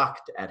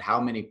shocked at how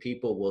many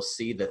people will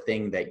see the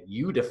thing that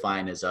you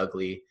define as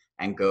ugly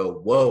and go,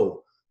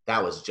 whoa,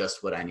 that was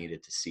just what I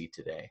needed to see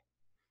today.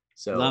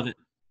 So love it.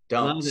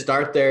 Don't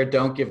start there,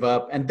 don't give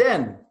up, and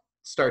then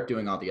start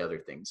doing all the other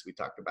things we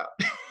talked about.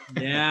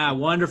 Yeah,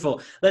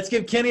 wonderful. Let's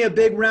give Kenny a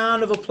big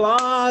round of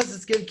applause.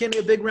 Thank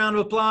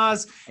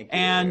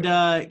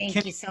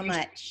you so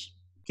much.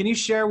 Can you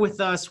share with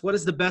us what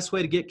is the best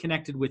way to get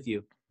connected with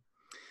you?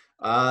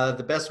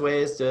 The best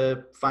way is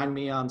to find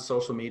me on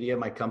social media.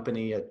 My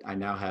company, I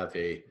now have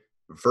a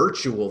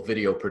virtual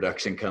video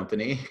production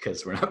company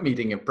because we're not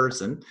meeting in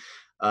person,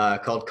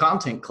 called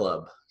Content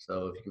Club.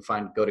 So you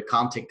can go to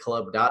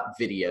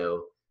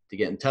contentclub.video to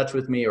get in touch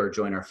with me, or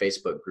join our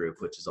Facebook group,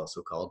 which is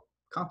also called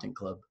Content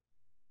Club.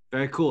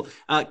 Very cool.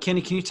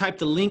 Kenny, can you type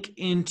the link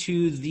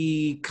into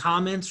the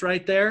comments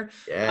right there?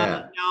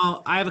 Yeah.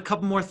 Now, I have a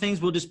couple more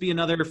things. We'll just be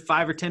another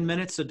 5 or 10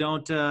 minutes, so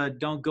don't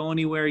go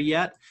anywhere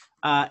yet.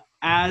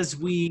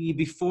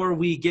 Before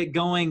we get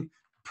going,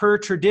 per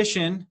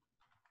tradition,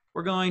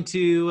 we're going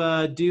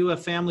to do a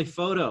family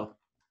photo.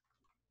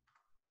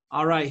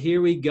 All right,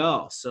 here we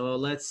go. So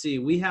let's see.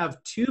 We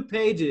have 2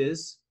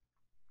 pages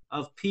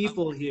of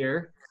people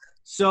here.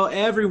 So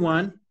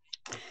everyone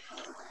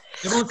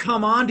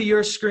come onto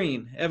your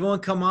screen. Everyone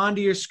come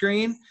onto your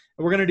screen.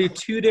 And we're going to do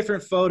 2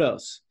 different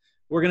photos.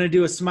 We're going to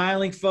do a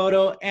smiling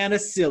photo and a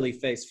silly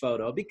face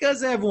photo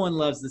because everyone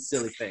loves the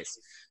silly face.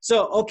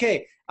 So,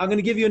 okay, I'm going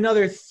to give you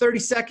another 30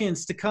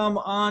 seconds to come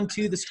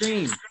onto the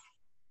screen.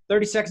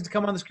 30 seconds to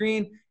come on the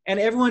screen. And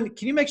everyone,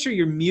 can you make sure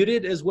you're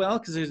muted as well?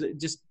 Because there's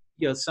just,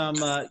 some,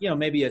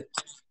 maybe a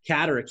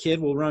cat or a kid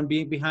will run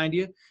behind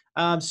you.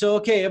 So,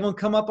 okay, everyone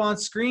come up on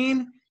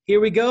screen. Here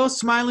we go.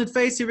 Smiling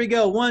face. Here we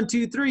go. 1,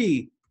 2,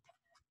 3.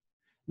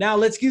 Now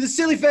let's do the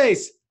silly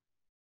face.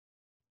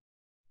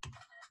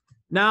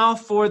 Now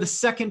for the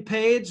second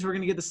page, we're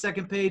going to get the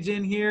second page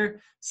in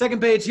here.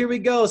 Second page, here we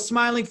go.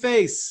 Smiling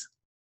face.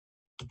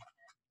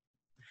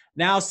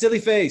 Now silly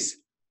face.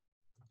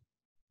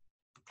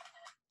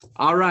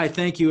 All right,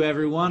 thank you,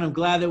 everyone. I'm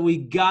glad that we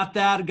got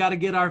that. Got to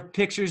get our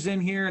pictures in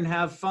here and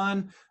have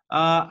fun.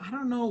 I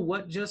don't know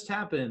what just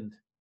happened.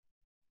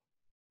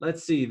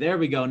 Let's see. There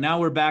we go. Now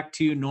we're back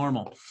to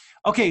normal.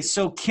 Okay,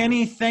 so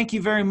Kenny, thank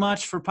you very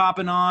much for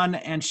popping on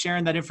and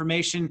sharing that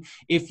information.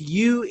 If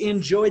you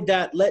enjoyed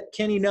that, let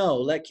Kenny know.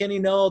 Let Kenny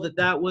know that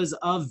that was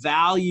of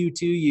value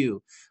to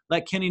you.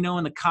 Let Kenny know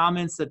in the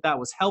comments that that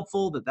was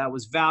helpful, that that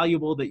was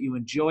valuable, that you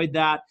enjoyed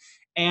that.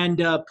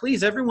 And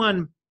please,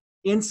 everyone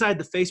inside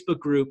the Facebook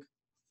group,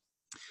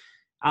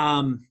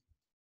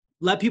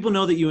 let people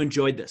know that you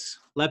enjoyed this.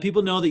 Let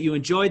people know that you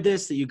enjoyed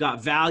this, that you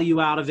got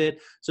value out of it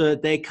so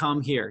that they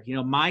come here.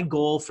 My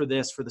goal for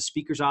this, for the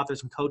Speakers,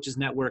 Authors, and Coaches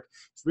Network,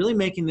 is really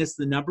making this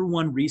the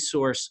 #1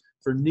 resource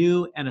for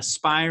new and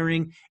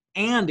aspiring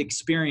and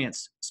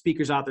experienced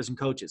speakers, authors, and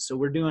coaches. So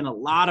we're doing a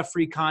lot of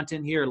free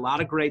content here, a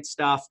lot of great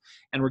stuff,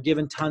 and we're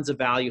giving tons of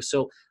value.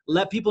 So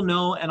let people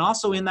know. And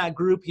also in that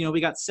group,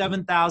 we got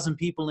 7,000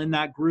 people in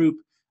that group.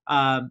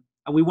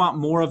 And we want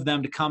more of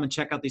them to come and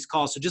check out these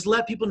calls. So just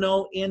let people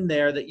know in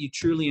there that you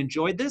truly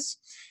enjoyed this.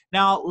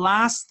 Now,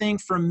 last thing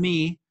from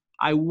me,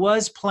 I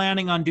was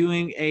planning on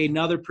doing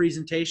another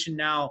presentation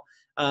now,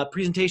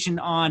 presentation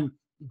on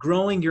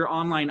growing your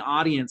online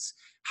audience.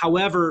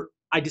 However,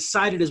 I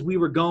decided as we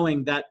were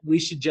going that we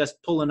should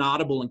just pull an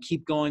audible and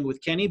keep going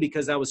with Kenny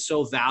because that was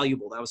so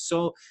valuable.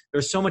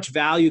 There's so much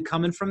value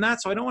coming from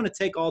that. So I don't want to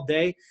take all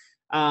day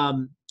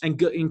and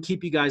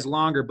keep you guys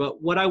longer.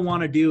 But what I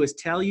want to do is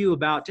tell you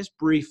about, just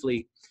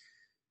briefly,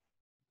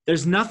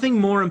 there's nothing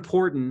more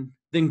important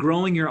than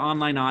growing your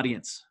online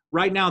audience.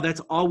 Right now,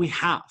 that's all we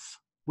have.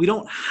 We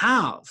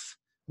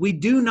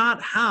do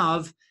not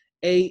have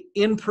a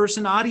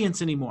in-person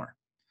audience anymore.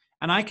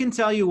 And I can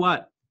tell you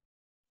what,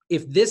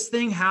 if this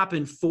thing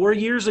happened 4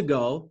 years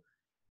ago,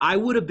 I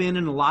would have been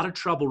in a lot of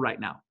trouble right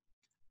now.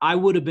 I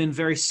would have been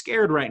very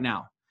scared right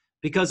now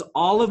because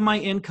all of my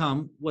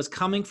income was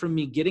coming from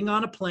me getting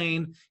on a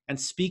plane and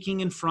speaking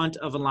in front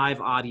of a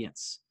live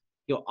audience.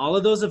 All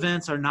of those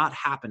events are not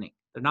happening.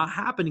 They're not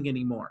happening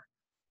anymore.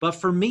 But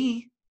for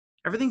me,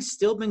 everything's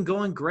still been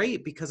going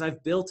great because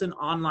I've built an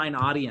online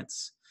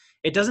audience.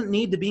 It doesn't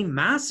need to be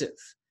massive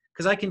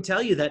because I can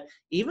tell you that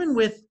even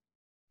with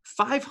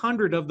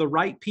 500 of the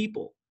right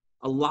people,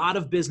 a lot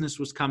of business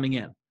was coming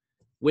in.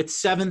 With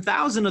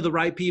 7,000 of the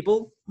right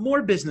people,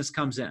 more business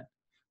comes in.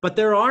 But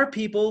there are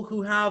people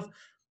who have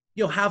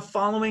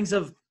followings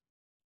of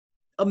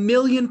 1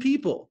 million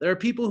people. There are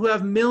people who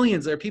have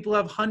millions. There are people who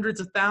have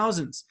hundreds of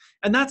thousands.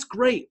 And that's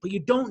great, but you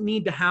don't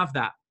need to have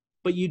that.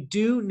 But you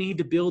do need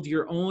to build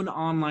your own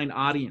online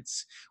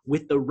audience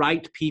with the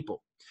right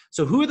people.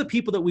 So who are the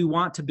people that we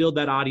want to build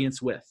that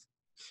audience with?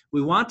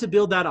 We want to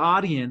build that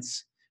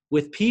audience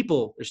with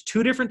people. There's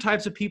 2 different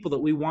types of people that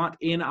we want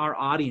in our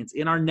audience,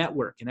 in our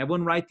network. And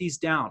everyone write these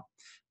down.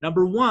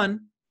 Number 1,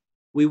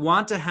 we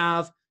want to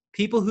have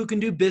people who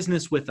can do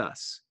business with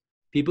us.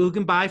 People who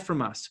can buy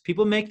from us.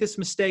 People make this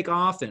mistake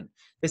often.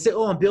 They say,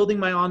 oh, I'm building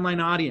my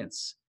online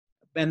audience.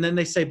 And then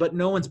they say, but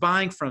no one's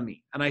buying from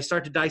me. And I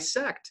start to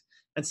dissect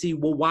and see,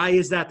 well, why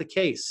is that the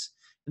case?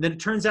 And then it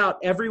turns out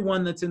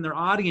everyone that's in their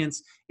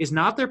audience is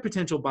not their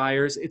potential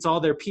buyers. It's all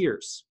their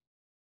peers.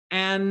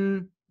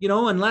 And,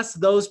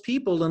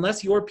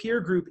 unless your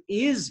peer group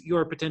is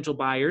your potential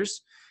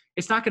buyers,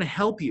 it's not going to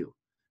help you.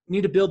 We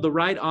need to build the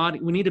right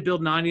audience. We need to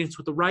build an audience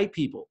with the right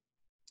people.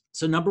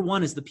 So number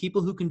 1 is the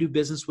people who can do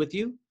business with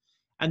you.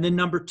 And then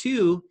number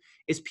 2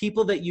 is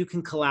people that you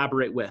can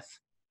collaborate with.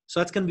 So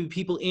that's going to be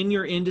people in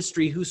your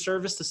industry who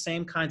service the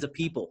same kinds of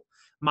people.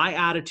 My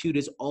attitude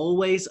is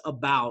always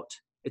about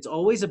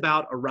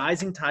a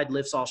rising tide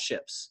lifts all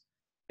ships.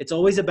 It's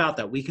always about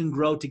that. We can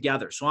grow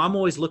together. So I'm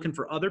always looking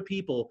for other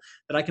people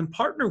that I can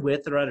partner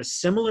with that are at a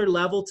similar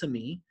level to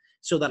me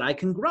so that I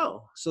can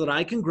grow,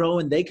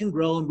 and they can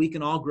grow and we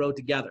can all grow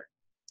together.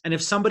 And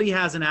if somebody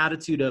has an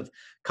attitude of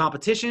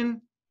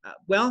competition,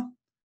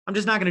 I'm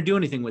just not going to do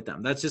anything with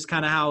them. That's just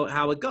kind of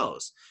how it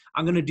goes.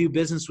 I'm going to do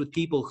business with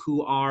people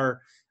who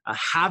are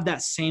have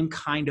that same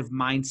kind of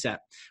mindset.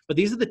 But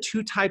these are the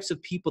two types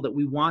of people that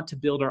we want to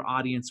build our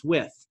audience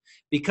with,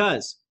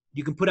 because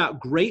you can put out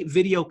great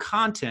video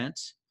content,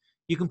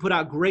 you can put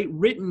out great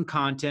written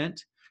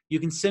content, you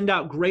can send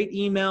out great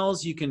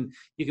emails, you can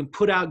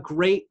put out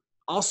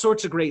all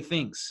sorts of great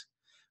things.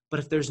 But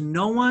if there's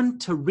no one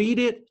to read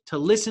it, to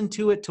listen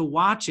to it, to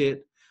watch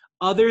it,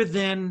 other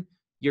than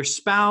your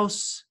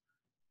spouse,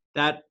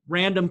 that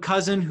random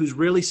cousin who's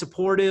really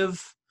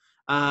supportive,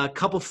 a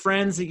couple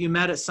friends that you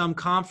met at some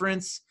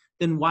conference,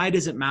 then why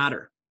does it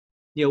matter?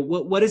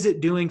 What is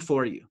it doing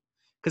for you?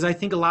 Because I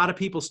think a lot of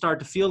people start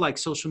to feel like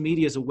social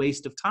media is a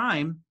waste of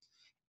time.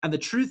 And the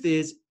truth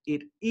is,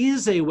 it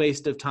is a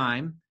waste of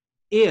time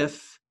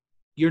if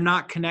you're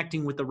not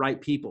connecting with the right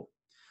people.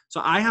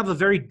 So I have a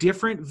very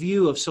different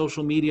view of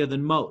social media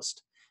than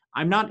most.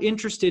 I'm not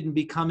interested in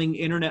becoming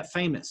internet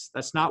famous.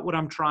 That's not what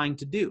I'm trying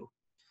to do.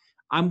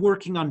 I'm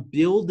working on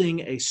building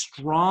a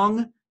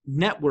strong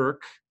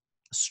network,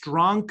 a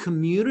strong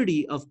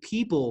community of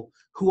people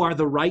who are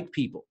the right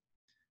people.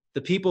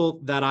 The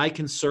people that I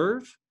can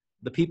serve,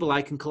 the people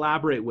I can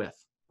collaborate with.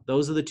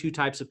 Those are the two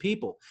types of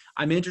people.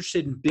 I'm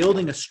interested in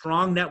building a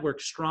strong network,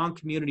 strong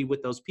community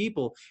with those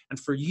people. And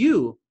for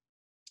you,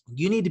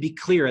 you need to be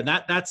clear. And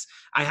that's,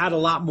 I had a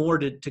lot more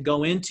to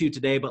go into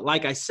today, but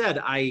like I said,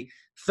 I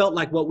felt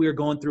like what we were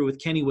going through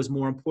with Kenny was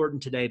more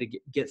important today to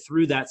get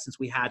through that, since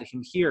we had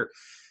him here.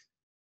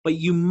 But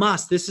you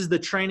must, this is the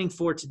training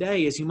for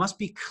today, is you must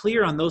be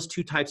clear on those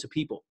two types of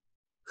people.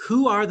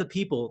 Who are the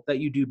people that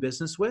you do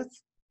business with?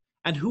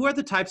 And who are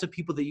the types of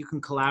people that you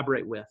can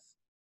collaborate with?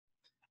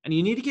 And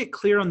you need to get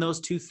clear on those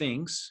two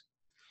things.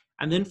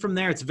 And then from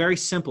there, it's very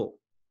simple.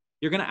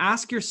 You're going to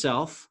ask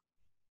yourself,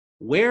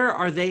 where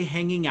are they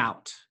hanging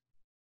out?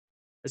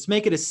 Let's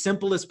make it as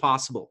simple as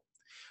possible.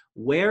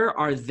 Where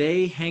are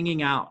they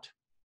hanging out?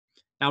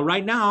 Now,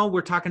 right now,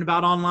 we're talking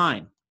about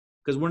online,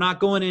 because we're not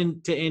going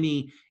into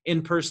any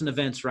in-person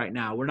events right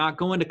now. We're not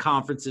going to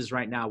conferences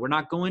right now. We're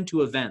not going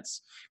to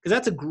events, because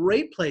that's a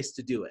great place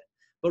to do it.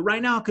 But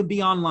right now, it could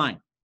be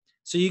online.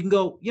 So you can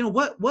go,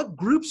 what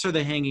groups are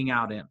they hanging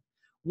out in?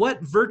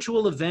 What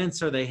virtual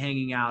events are they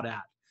hanging out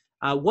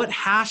at? What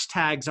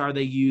hashtags are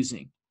they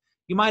using?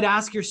 You might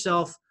ask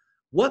yourself,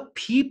 what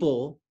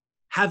people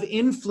have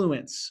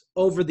influence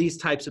over these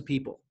types of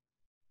people?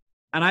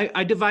 And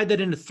I divide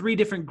that into 3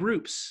 different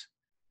groups.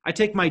 I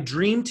take my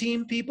dream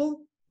team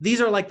people.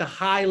 These are like the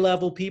high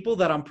level people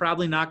that I'm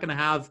probably not going to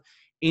have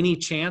any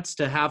chance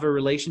to have a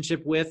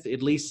relationship with,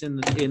 at least in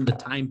the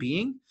time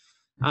being.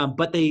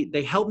 But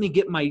they help me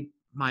get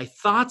my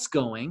thoughts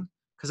going,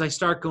 because I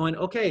start going,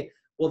 okay,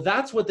 well,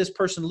 that's what this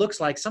person looks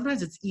like.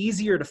 Sometimes it's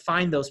easier to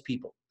find those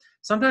people.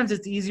 Sometimes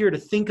it's easier to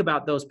think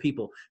about those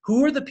people.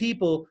 Who are the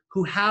people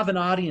who have an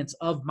audience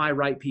of my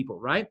right people,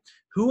 right?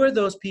 Who are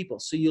those people?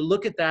 So you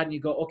look at that and you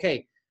go,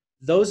 okay,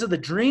 those are the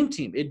dream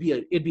team. It'd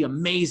be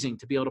amazing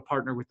to be able to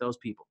partner with those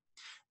people.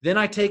 Then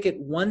I take it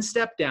one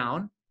step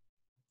down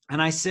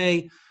and I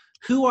say,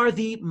 who are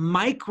the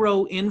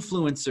micro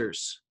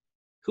influencers?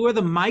 Who are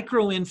the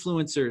micro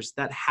influencers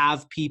that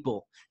have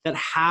people, that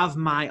have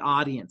my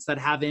audience, that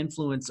have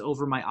influence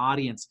over my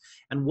audience?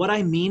 And what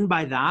I mean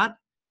by that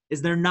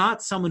is they're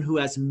not someone who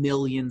has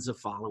millions of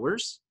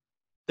followers.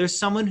 There's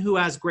someone who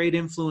has great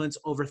influence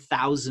over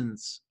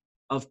thousands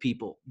of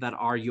people that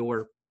are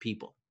your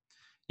people.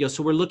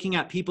 So we're looking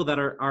at people that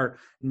are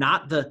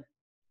not the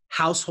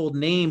household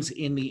names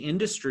in the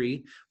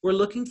industry. We're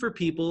looking for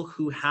people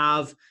who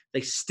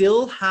they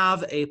still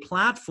have a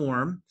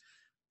platform,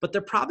 but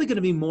they're probably going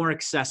to be more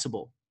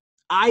accessible.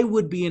 I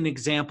would be an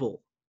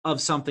example of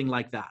something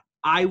like that.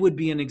 I would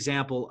be an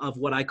example of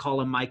what I call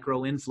a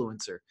micro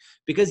influencer,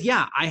 because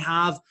I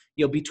have,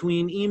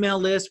 between email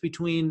lists,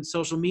 between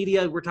social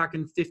media, we're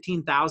talking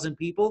 15,000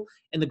 people.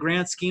 In the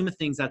grand scheme of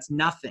things, that's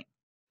nothing.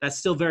 That's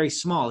still very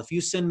small. If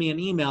you send me an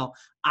email,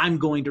 I'm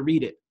going to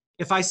read it.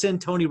 If I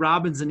send Tony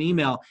Robbins an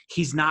email,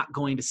 he's not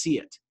going to see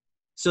it.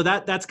 So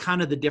that's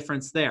kind of the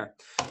difference there.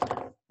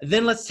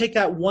 Then let's take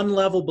that one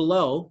level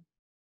below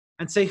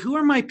and say, who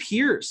are my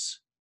peers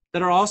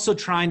that are also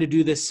trying to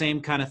do this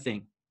same kind of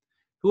thing?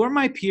 Who are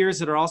my peers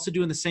that are also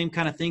doing the same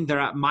kind of thing? They're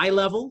at my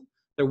level,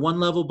 they're one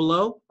level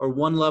below or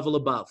one level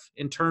above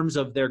in terms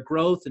of their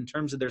growth, in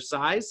terms of their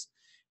size.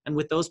 And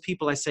with those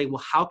people, I say,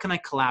 well, how can I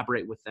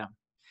collaborate with them?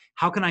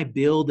 How can I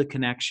build a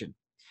connection?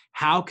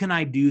 How can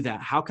I do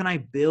that? How can I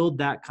build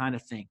that kind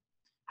of thing?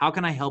 How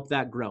can I help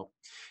that grow?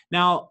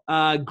 Now,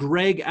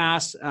 Greg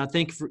asked,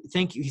 thank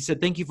you. He said,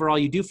 thank you for all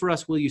you do for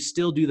us. Will you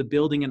still do the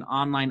building an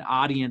online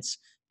audience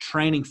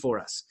training for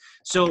us?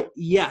 So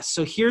yes,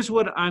 so here's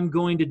what I'm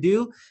going to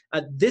do.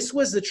 This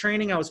was the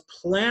training I was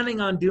planning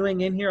on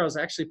doing in here. I was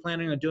actually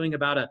planning on doing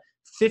about a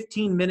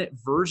 15-minute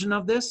version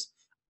of this.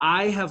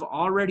 I have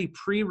already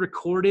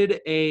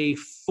pre-recorded a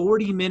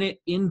 40-minute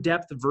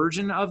in-depth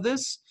version of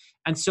this.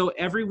 And so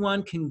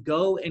everyone can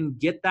go and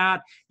get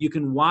that. You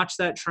can watch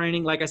that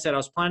training. Like I said, I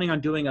was planning on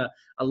doing a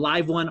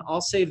live one. I'll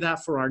save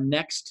that for our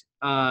next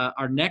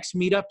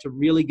meetup to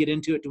really get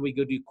into it till we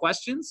go do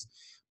questions.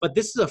 but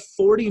this is a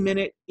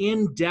 40-minute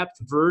in-depth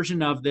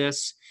version of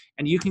this.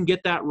 And you can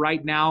get that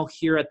right now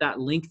here at that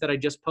link that I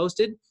just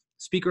posted,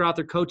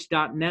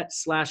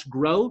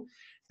 speakerauthorcoach.net/grow.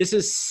 This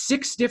is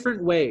 6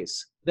 different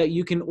ways that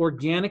you can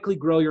organically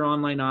grow your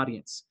online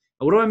audience.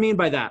 And what do I mean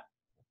by that?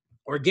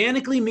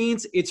 Organically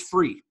means it's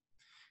free.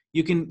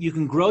 You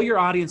can grow your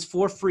audience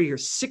for free.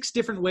 Here's 6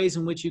 different ways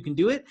in which you can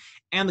do it.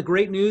 And the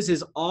great news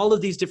is all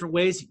of these different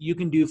ways you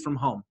can do from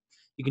home.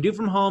 You can do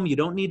from home. You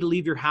don't need to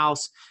leave your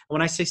house. And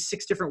when I say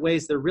 6 different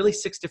ways, they're really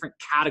 6 different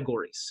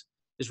categories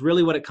is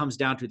really what it comes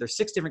down to. There's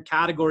 6 different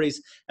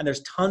categories and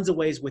there's tons of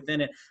ways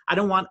within it. I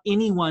don't want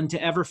anyone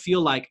to ever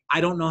feel like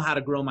I don't know how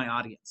to grow my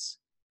audience.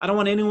 I don't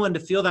want anyone to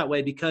feel that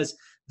way because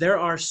there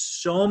are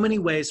so many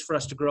ways for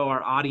us to grow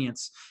our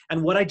audience.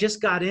 And what I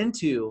just got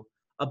into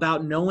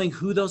about knowing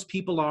who those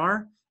people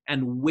are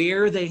and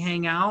where they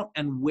hang out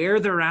and where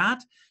they're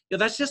at,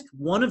 that's just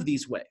one of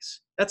these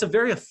ways. That's a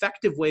very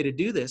effective way to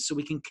do this so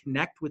we can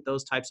connect with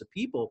those types of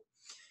people.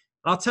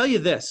 And I'll tell you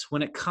this,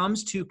 when it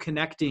comes to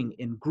connecting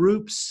in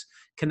groups,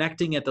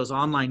 connecting at those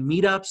online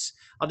meetups,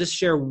 I'll just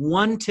share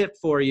one tip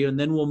for you and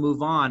then we'll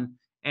move on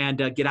and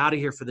get out of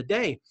here for the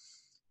day.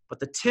 But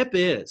the tip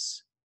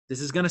is,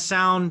 this is going to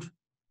sound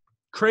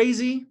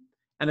crazy,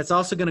 and it's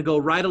also going to go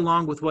right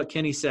along with what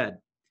Kenny said.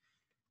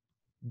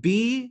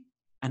 Be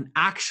an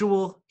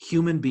actual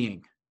human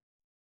being.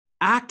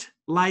 Act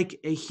like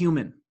a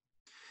human.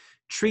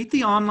 Treat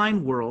the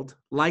online world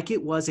like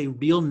it was a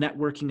real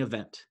networking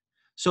event.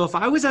 So if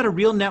I was at a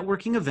real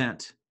networking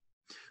event,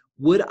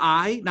 now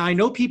I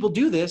know people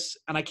do this,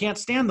 and I can't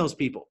stand those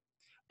people,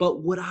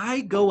 but would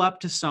I go up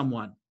to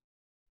someone?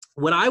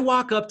 Would I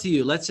walk up to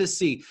you? Let's just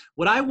see.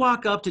 Would I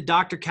walk up to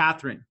Dr.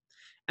 Catherine?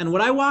 And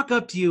would I walk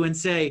up to you and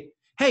say,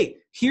 hey,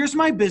 here's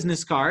my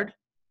business card.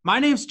 My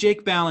name's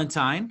Jake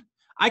Ballentine.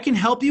 I can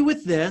help you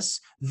with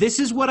this. This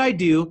is what I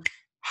do.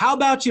 How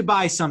about you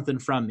buy something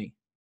from me?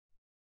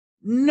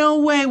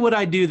 No way would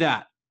I do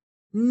that.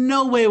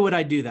 No way would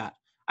I do that.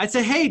 I'd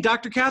say, hey,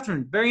 Dr.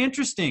 Catherine, very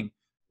interesting.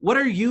 What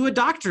are you a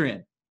doctor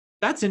in?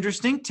 That's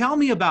interesting. Tell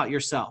me about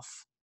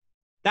yourself.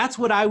 That's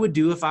what I would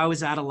do if I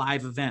was at a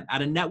live event,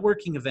 at a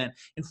networking event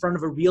in front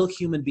of a real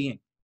human being.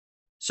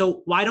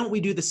 So why don't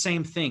we do the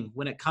same thing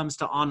when it comes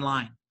to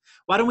online?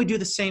 Why don't we do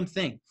the same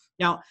thing?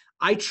 Now,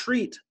 I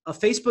treat a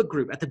Facebook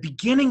group at the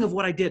beginning of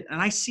what I did, and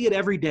I see it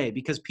every day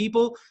because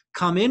people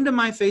come into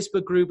my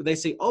Facebook group, they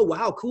say, oh,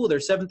 wow, cool,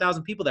 there's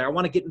 7,000 people there. I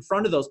want to get in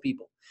front of those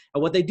people.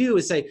 And what they do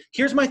is say,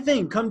 here's my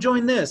thing, come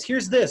join this,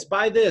 here's this,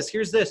 buy this,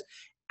 here's this.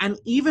 And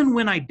even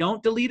when I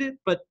don't delete it,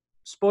 but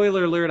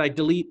spoiler alert, I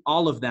delete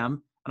all of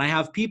them, and I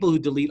have people who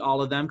delete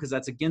all of them because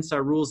that's against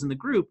our rules in the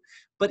group.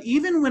 But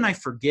even when I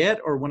forget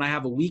or when I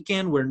have a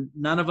weekend where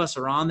none of us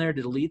are on there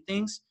to delete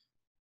things,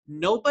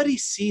 nobody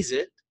sees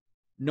it.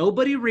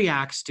 Nobody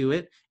reacts to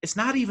it. It's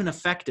not even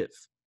effective.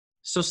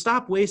 So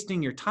stop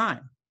wasting your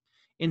time.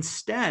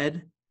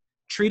 Instead,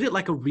 treat it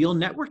like a real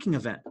networking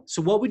event.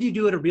 So what would you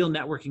do at a real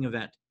networking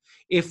event?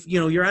 If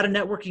you're at a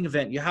networking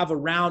event, you have a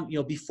round,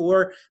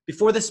 before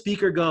the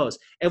speaker goes,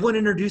 everyone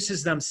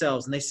introduces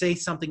themselves and they say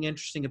something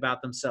interesting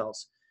about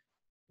themselves.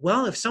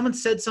 Well, if someone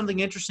said something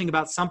interesting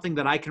about something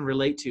that I can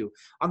relate to,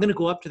 I'm going to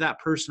go up to that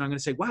person. I'm going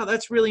to say, wow,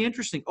 that's really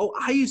interesting. Oh,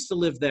 I used to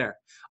live there.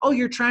 Oh,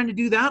 you're trying to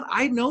do that?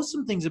 I know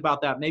some things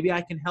about that. Maybe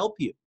I can help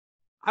you.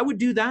 I would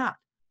do that.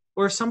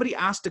 Or if somebody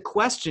asked a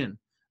question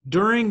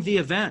during the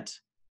event,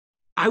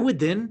 I would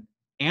then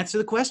answer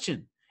the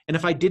question. And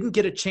if I didn't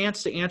get a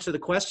chance to answer the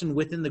question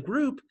within the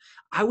group,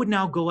 I would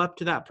now go up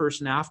to that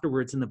person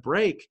afterwards in the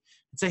break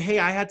and say, hey,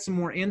 I had some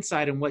more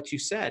insight in what you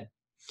said.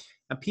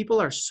 And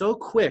people are so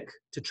quick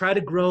to try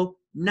to grow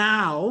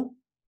now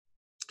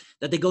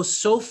that they go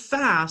so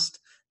fast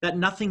that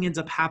nothing ends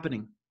up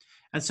happening.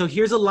 And so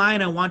here's a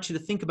line I want you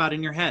to think about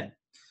in your head.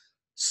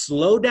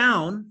 Slow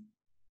down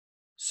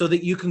so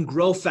that you can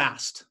grow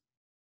fast.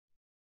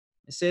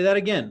 I say that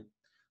again.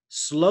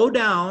 Slow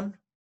down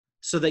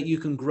so that you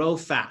can grow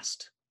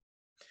fast.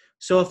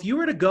 So if you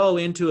were to go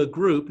into a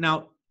group,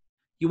 now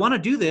you want to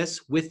do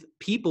this with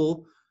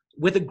people,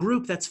 with a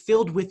group that's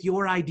filled with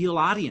your ideal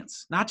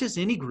audience, not just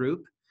any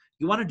group.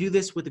 You want to do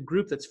this with a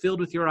group that's filled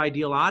with your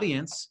ideal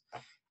audience.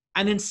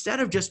 And instead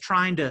of just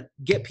trying to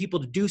get people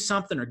to do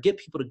something or get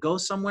people to go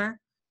somewhere,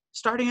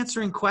 start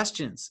answering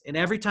questions. And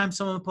every time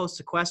someone posts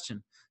a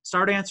question,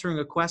 start answering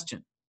a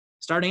question.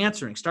 Start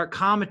answering, start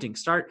commenting,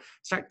 start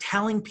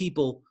telling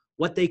people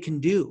what they can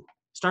do.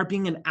 Start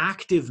being an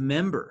active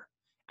member.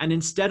 And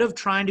instead of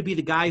trying to be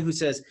the guy who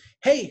says,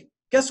 hey,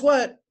 guess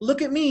what?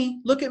 Look at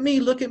me, look at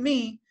me, look at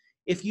me.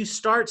 If you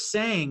start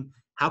saying,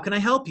 how can I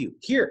help you?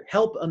 Here,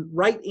 help,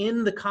 write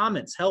in the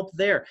comments, help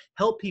there,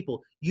 help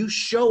people. You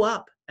show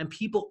up and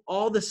people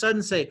all of a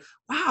sudden say,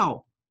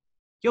 wow,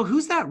 yo,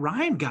 who's that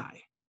Ryan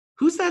guy?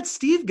 Who's that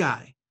Steve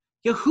guy?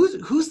 Yo,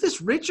 who's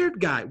this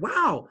Richard guy?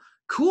 Wow,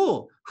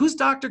 cool. Who's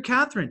Dr.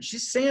 Catherine?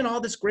 She's saying all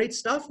this great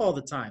stuff all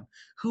the time.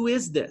 Who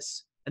is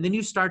this? And then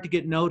you start to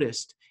get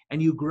noticed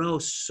and you grow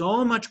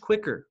so much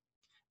quicker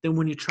than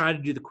when you try to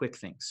do the quick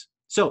things.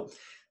 So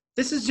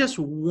this is just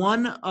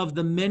one of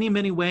the many,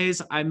 many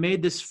ways I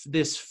made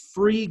this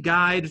free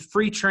guide,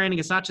 free training.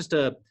 It's not just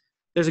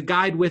there's a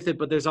guide with it,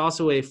 but there's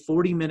also a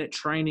 40-minute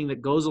training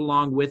that goes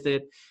along with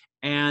it.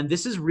 And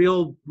this is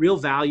real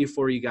value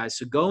for you guys.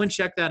 So go and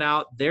check that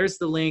out. There's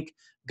the link.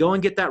 Go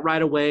and get that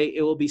right away.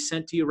 It will be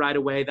sent to you right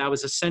away. That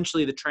was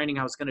essentially the training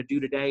I was going to do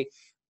today,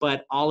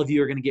 but all of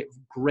you are going to get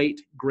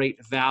great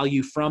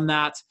value from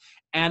that.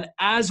 And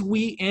as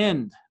we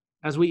end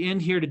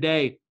here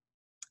today,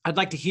 I'd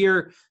like to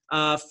hear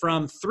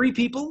from 3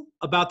 people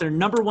about their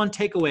number one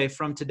takeaway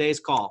from today's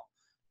call.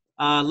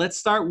 Let's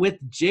start with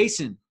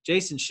Jason.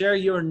 Jason, share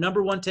your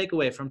number one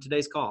takeaway from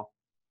today's call.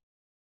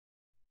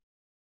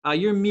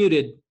 You're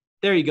muted.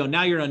 There you go.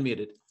 Now you're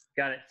unmuted.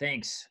 Got it.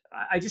 Thanks.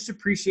 I just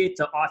appreciate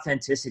the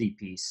authenticity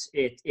piece.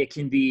 It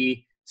can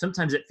be,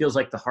 sometimes it feels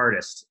like the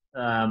hardest.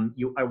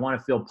 I want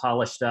to feel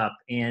polished up,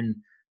 and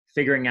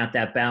figuring out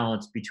that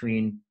balance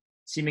between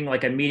seeming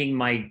like I'm meeting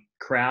my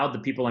crowd, the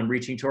people I'm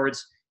reaching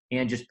towards,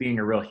 and just being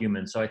a real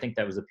human. So I think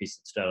that was the piece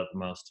that stood out the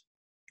most.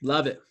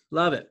 Love it.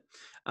 Love it.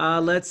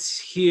 Let's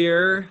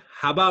hear,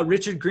 how about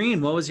Richard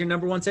Green? What was your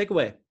number one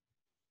takeaway?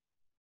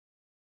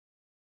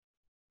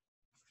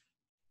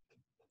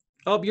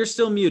 Oh, you're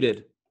still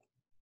muted.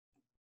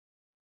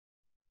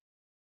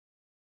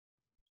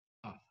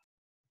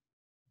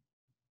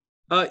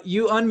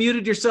 You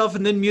unmuted yourself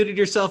and then muted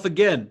yourself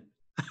again.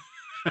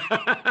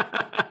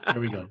 Here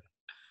we go.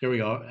 Here we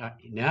go.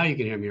 Now you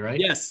can hear me, right?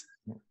 Yes.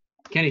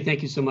 Kenny,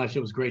 thank you so much. It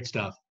was great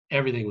stuff.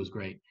 Everything was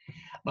great.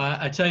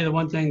 I tell you the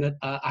one thing that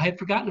I had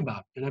forgotten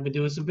about, and I've been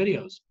doing some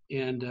videos,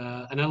 and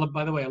I love,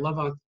 by the way, I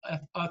love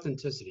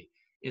authenticity.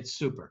 It's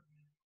super.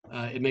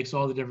 It makes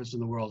all the difference in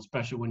the world,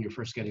 especially when you're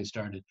first getting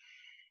started.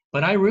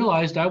 But I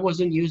realized I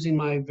wasn't using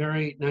my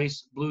very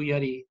nice Blue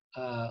Yeti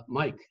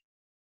mic.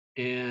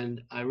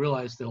 And I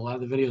realized that a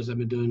lot of the videos I've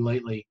been doing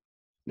lately,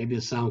 maybe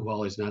the sound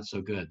quality is not so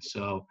good.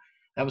 So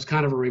that was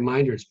kind of a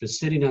reminder. It's been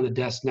sitting on the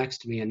desk next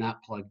to me and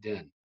not plugged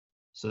in.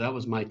 So that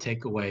was my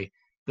takeaway.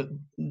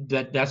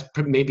 That's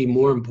maybe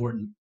more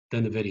important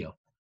than the video.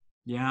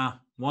 Yeah,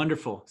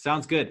 wonderful.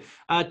 Sounds good.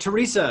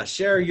 Teresa,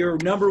 share your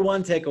number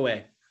one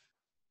takeaway.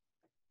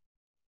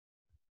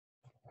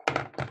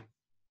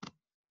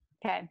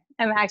 Okay.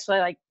 I'm actually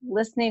like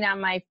listening on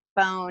my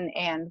phone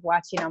and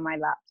watching on my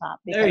laptop.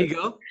 There you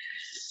go.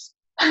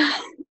 A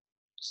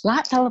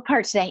lot fell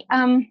apart today.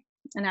 And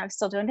I was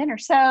still doing dinner.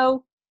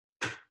 So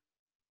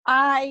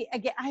I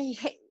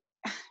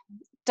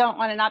don't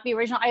want to not be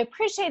original. I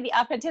appreciate the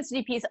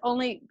authenticity piece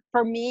only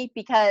for me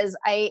because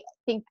I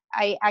think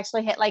I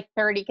actually hit like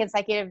 30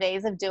 consecutive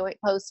days of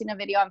posting a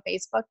video on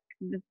Facebook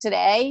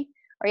today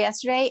or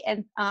yesterday.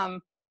 And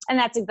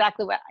that's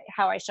exactly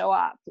how I show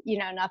up. You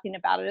know, nothing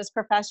about it is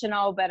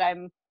professional, but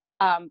I'm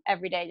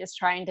every day just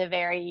trying to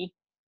very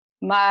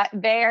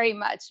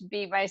much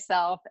be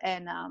myself.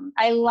 And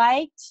I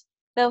liked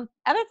the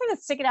other thing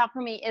that's sticking out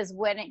for me is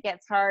when it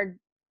gets hard,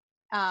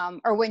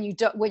 or when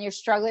you're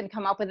struggling to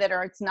come up with it,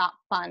 or it's not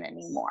fun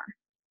anymore.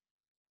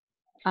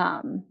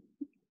 I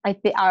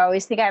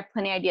always think I have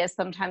plenty of ideas.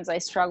 Sometimes I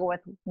struggle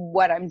with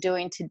what I'm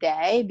doing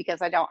today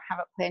because I don't have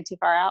it planned too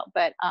far out.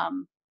 But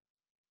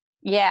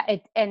yeah,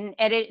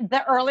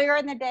 the earlier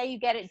in the day you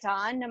get it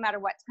done, no matter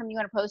what time you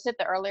want to post it,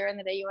 the earlier in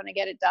the day you want to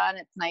get it done.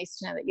 It's nice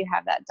to know that you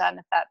have that done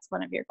if that's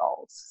one of your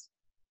goals.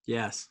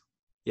 Yes.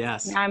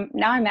 Yes.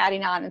 Now I'm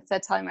adding on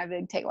instead of telling my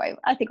big takeaway.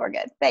 I think we're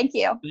good. Thank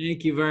you.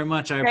 Thank you very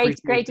much. I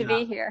appreciate great to that.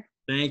 be here.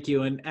 Thank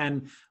you.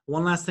 And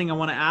one last thing I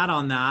want to add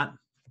on that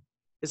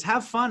is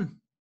have fun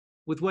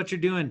with what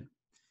you're doing.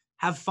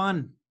 Have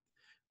fun.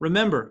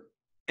 Remember,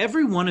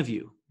 every one of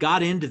you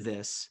got into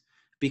this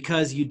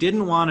because you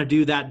didn't want to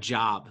do that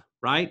job,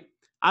 right?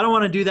 I don't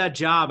want to do that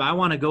job. I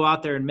want to go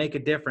out there and make a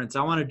difference.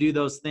 I want to do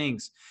those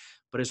things.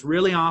 But it's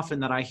really often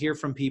that I hear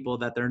from people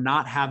that they're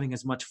not having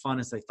as much fun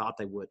as they thought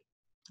they would,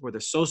 or they're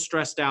so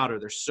stressed out, or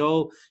they're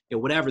so,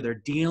 whatever, they're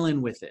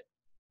dealing with it.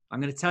 I'm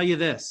going to tell you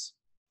this.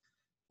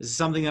 This is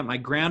something that my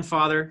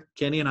grandfather,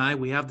 Kenny, and I,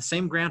 we have the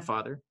same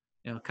grandfather,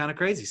 kind of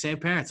crazy, same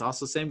parents,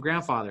 also same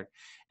grandfather.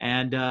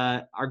 And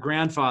our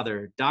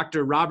grandfather,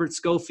 Dr. Robert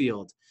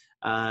Schofield,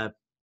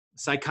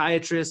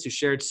 psychiatrist who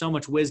shared so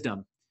much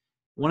wisdom.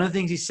 One of the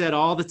things he said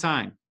all the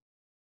time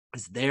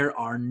is there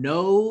are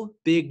no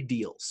big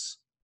deals.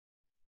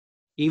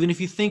 Even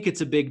if you think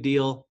it's a big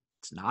deal,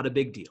 it's not a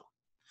big deal.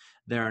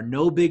 There are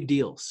no big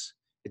deals.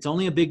 It's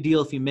only a big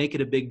deal if you make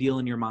it a big deal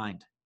in your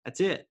mind. That's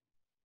it.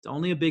 It's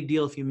only a big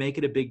deal if you make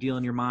it a big deal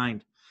in your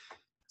mind.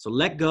 So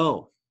let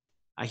go.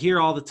 I hear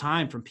all the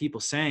time from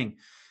people saying,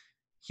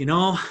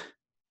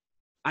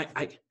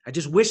 I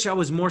just wish I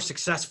was more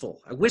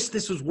successful. I wish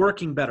this was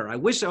working better. I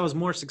wish I was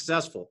more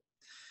successful.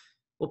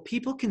 Well,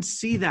 people can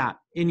see that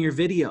in your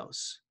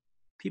videos.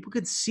 People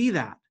could see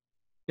that.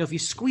 If you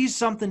squeeze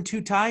something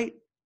too tight,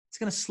 it's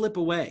going to slip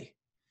away.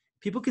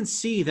 People can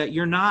see that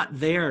you're not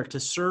there to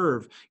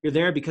serve. You're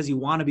there because you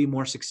want to be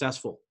more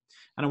successful.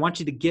 And I want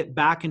you to get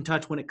back in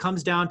touch when it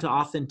comes down to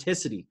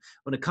authenticity,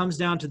 when it comes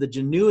down to the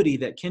genuity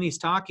that Kenny's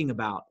talking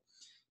about.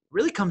 It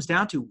really comes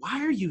down to,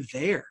 why are you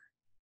there?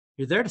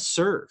 You're there to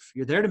serve.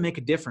 You're there to make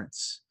a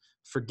difference.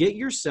 forget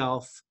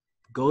yourself,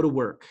 go to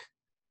work,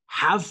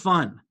 have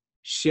fun,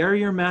 share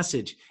your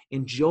message,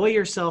 enjoy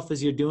yourself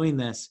as you're doing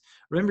this.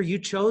 Remember, you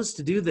chose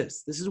to do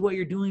this. This is what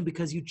you're doing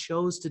because you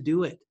chose to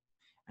do it.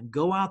 And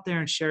go out there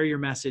and share your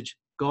message.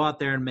 Go out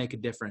there and make a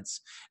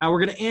difference. Now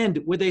we're going to end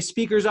with a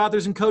Speakers,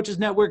 Authors, and Coaches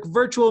Network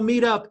virtual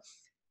meetup,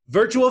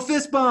 virtual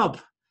fist bump.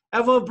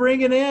 Everyone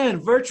bring it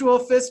in. Virtual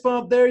fist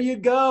bump. There you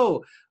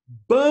go.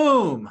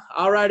 Boom.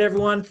 All right,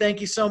 everyone.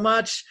 Thank you so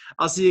much.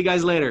 I'll see you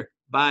guys later.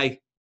 Bye.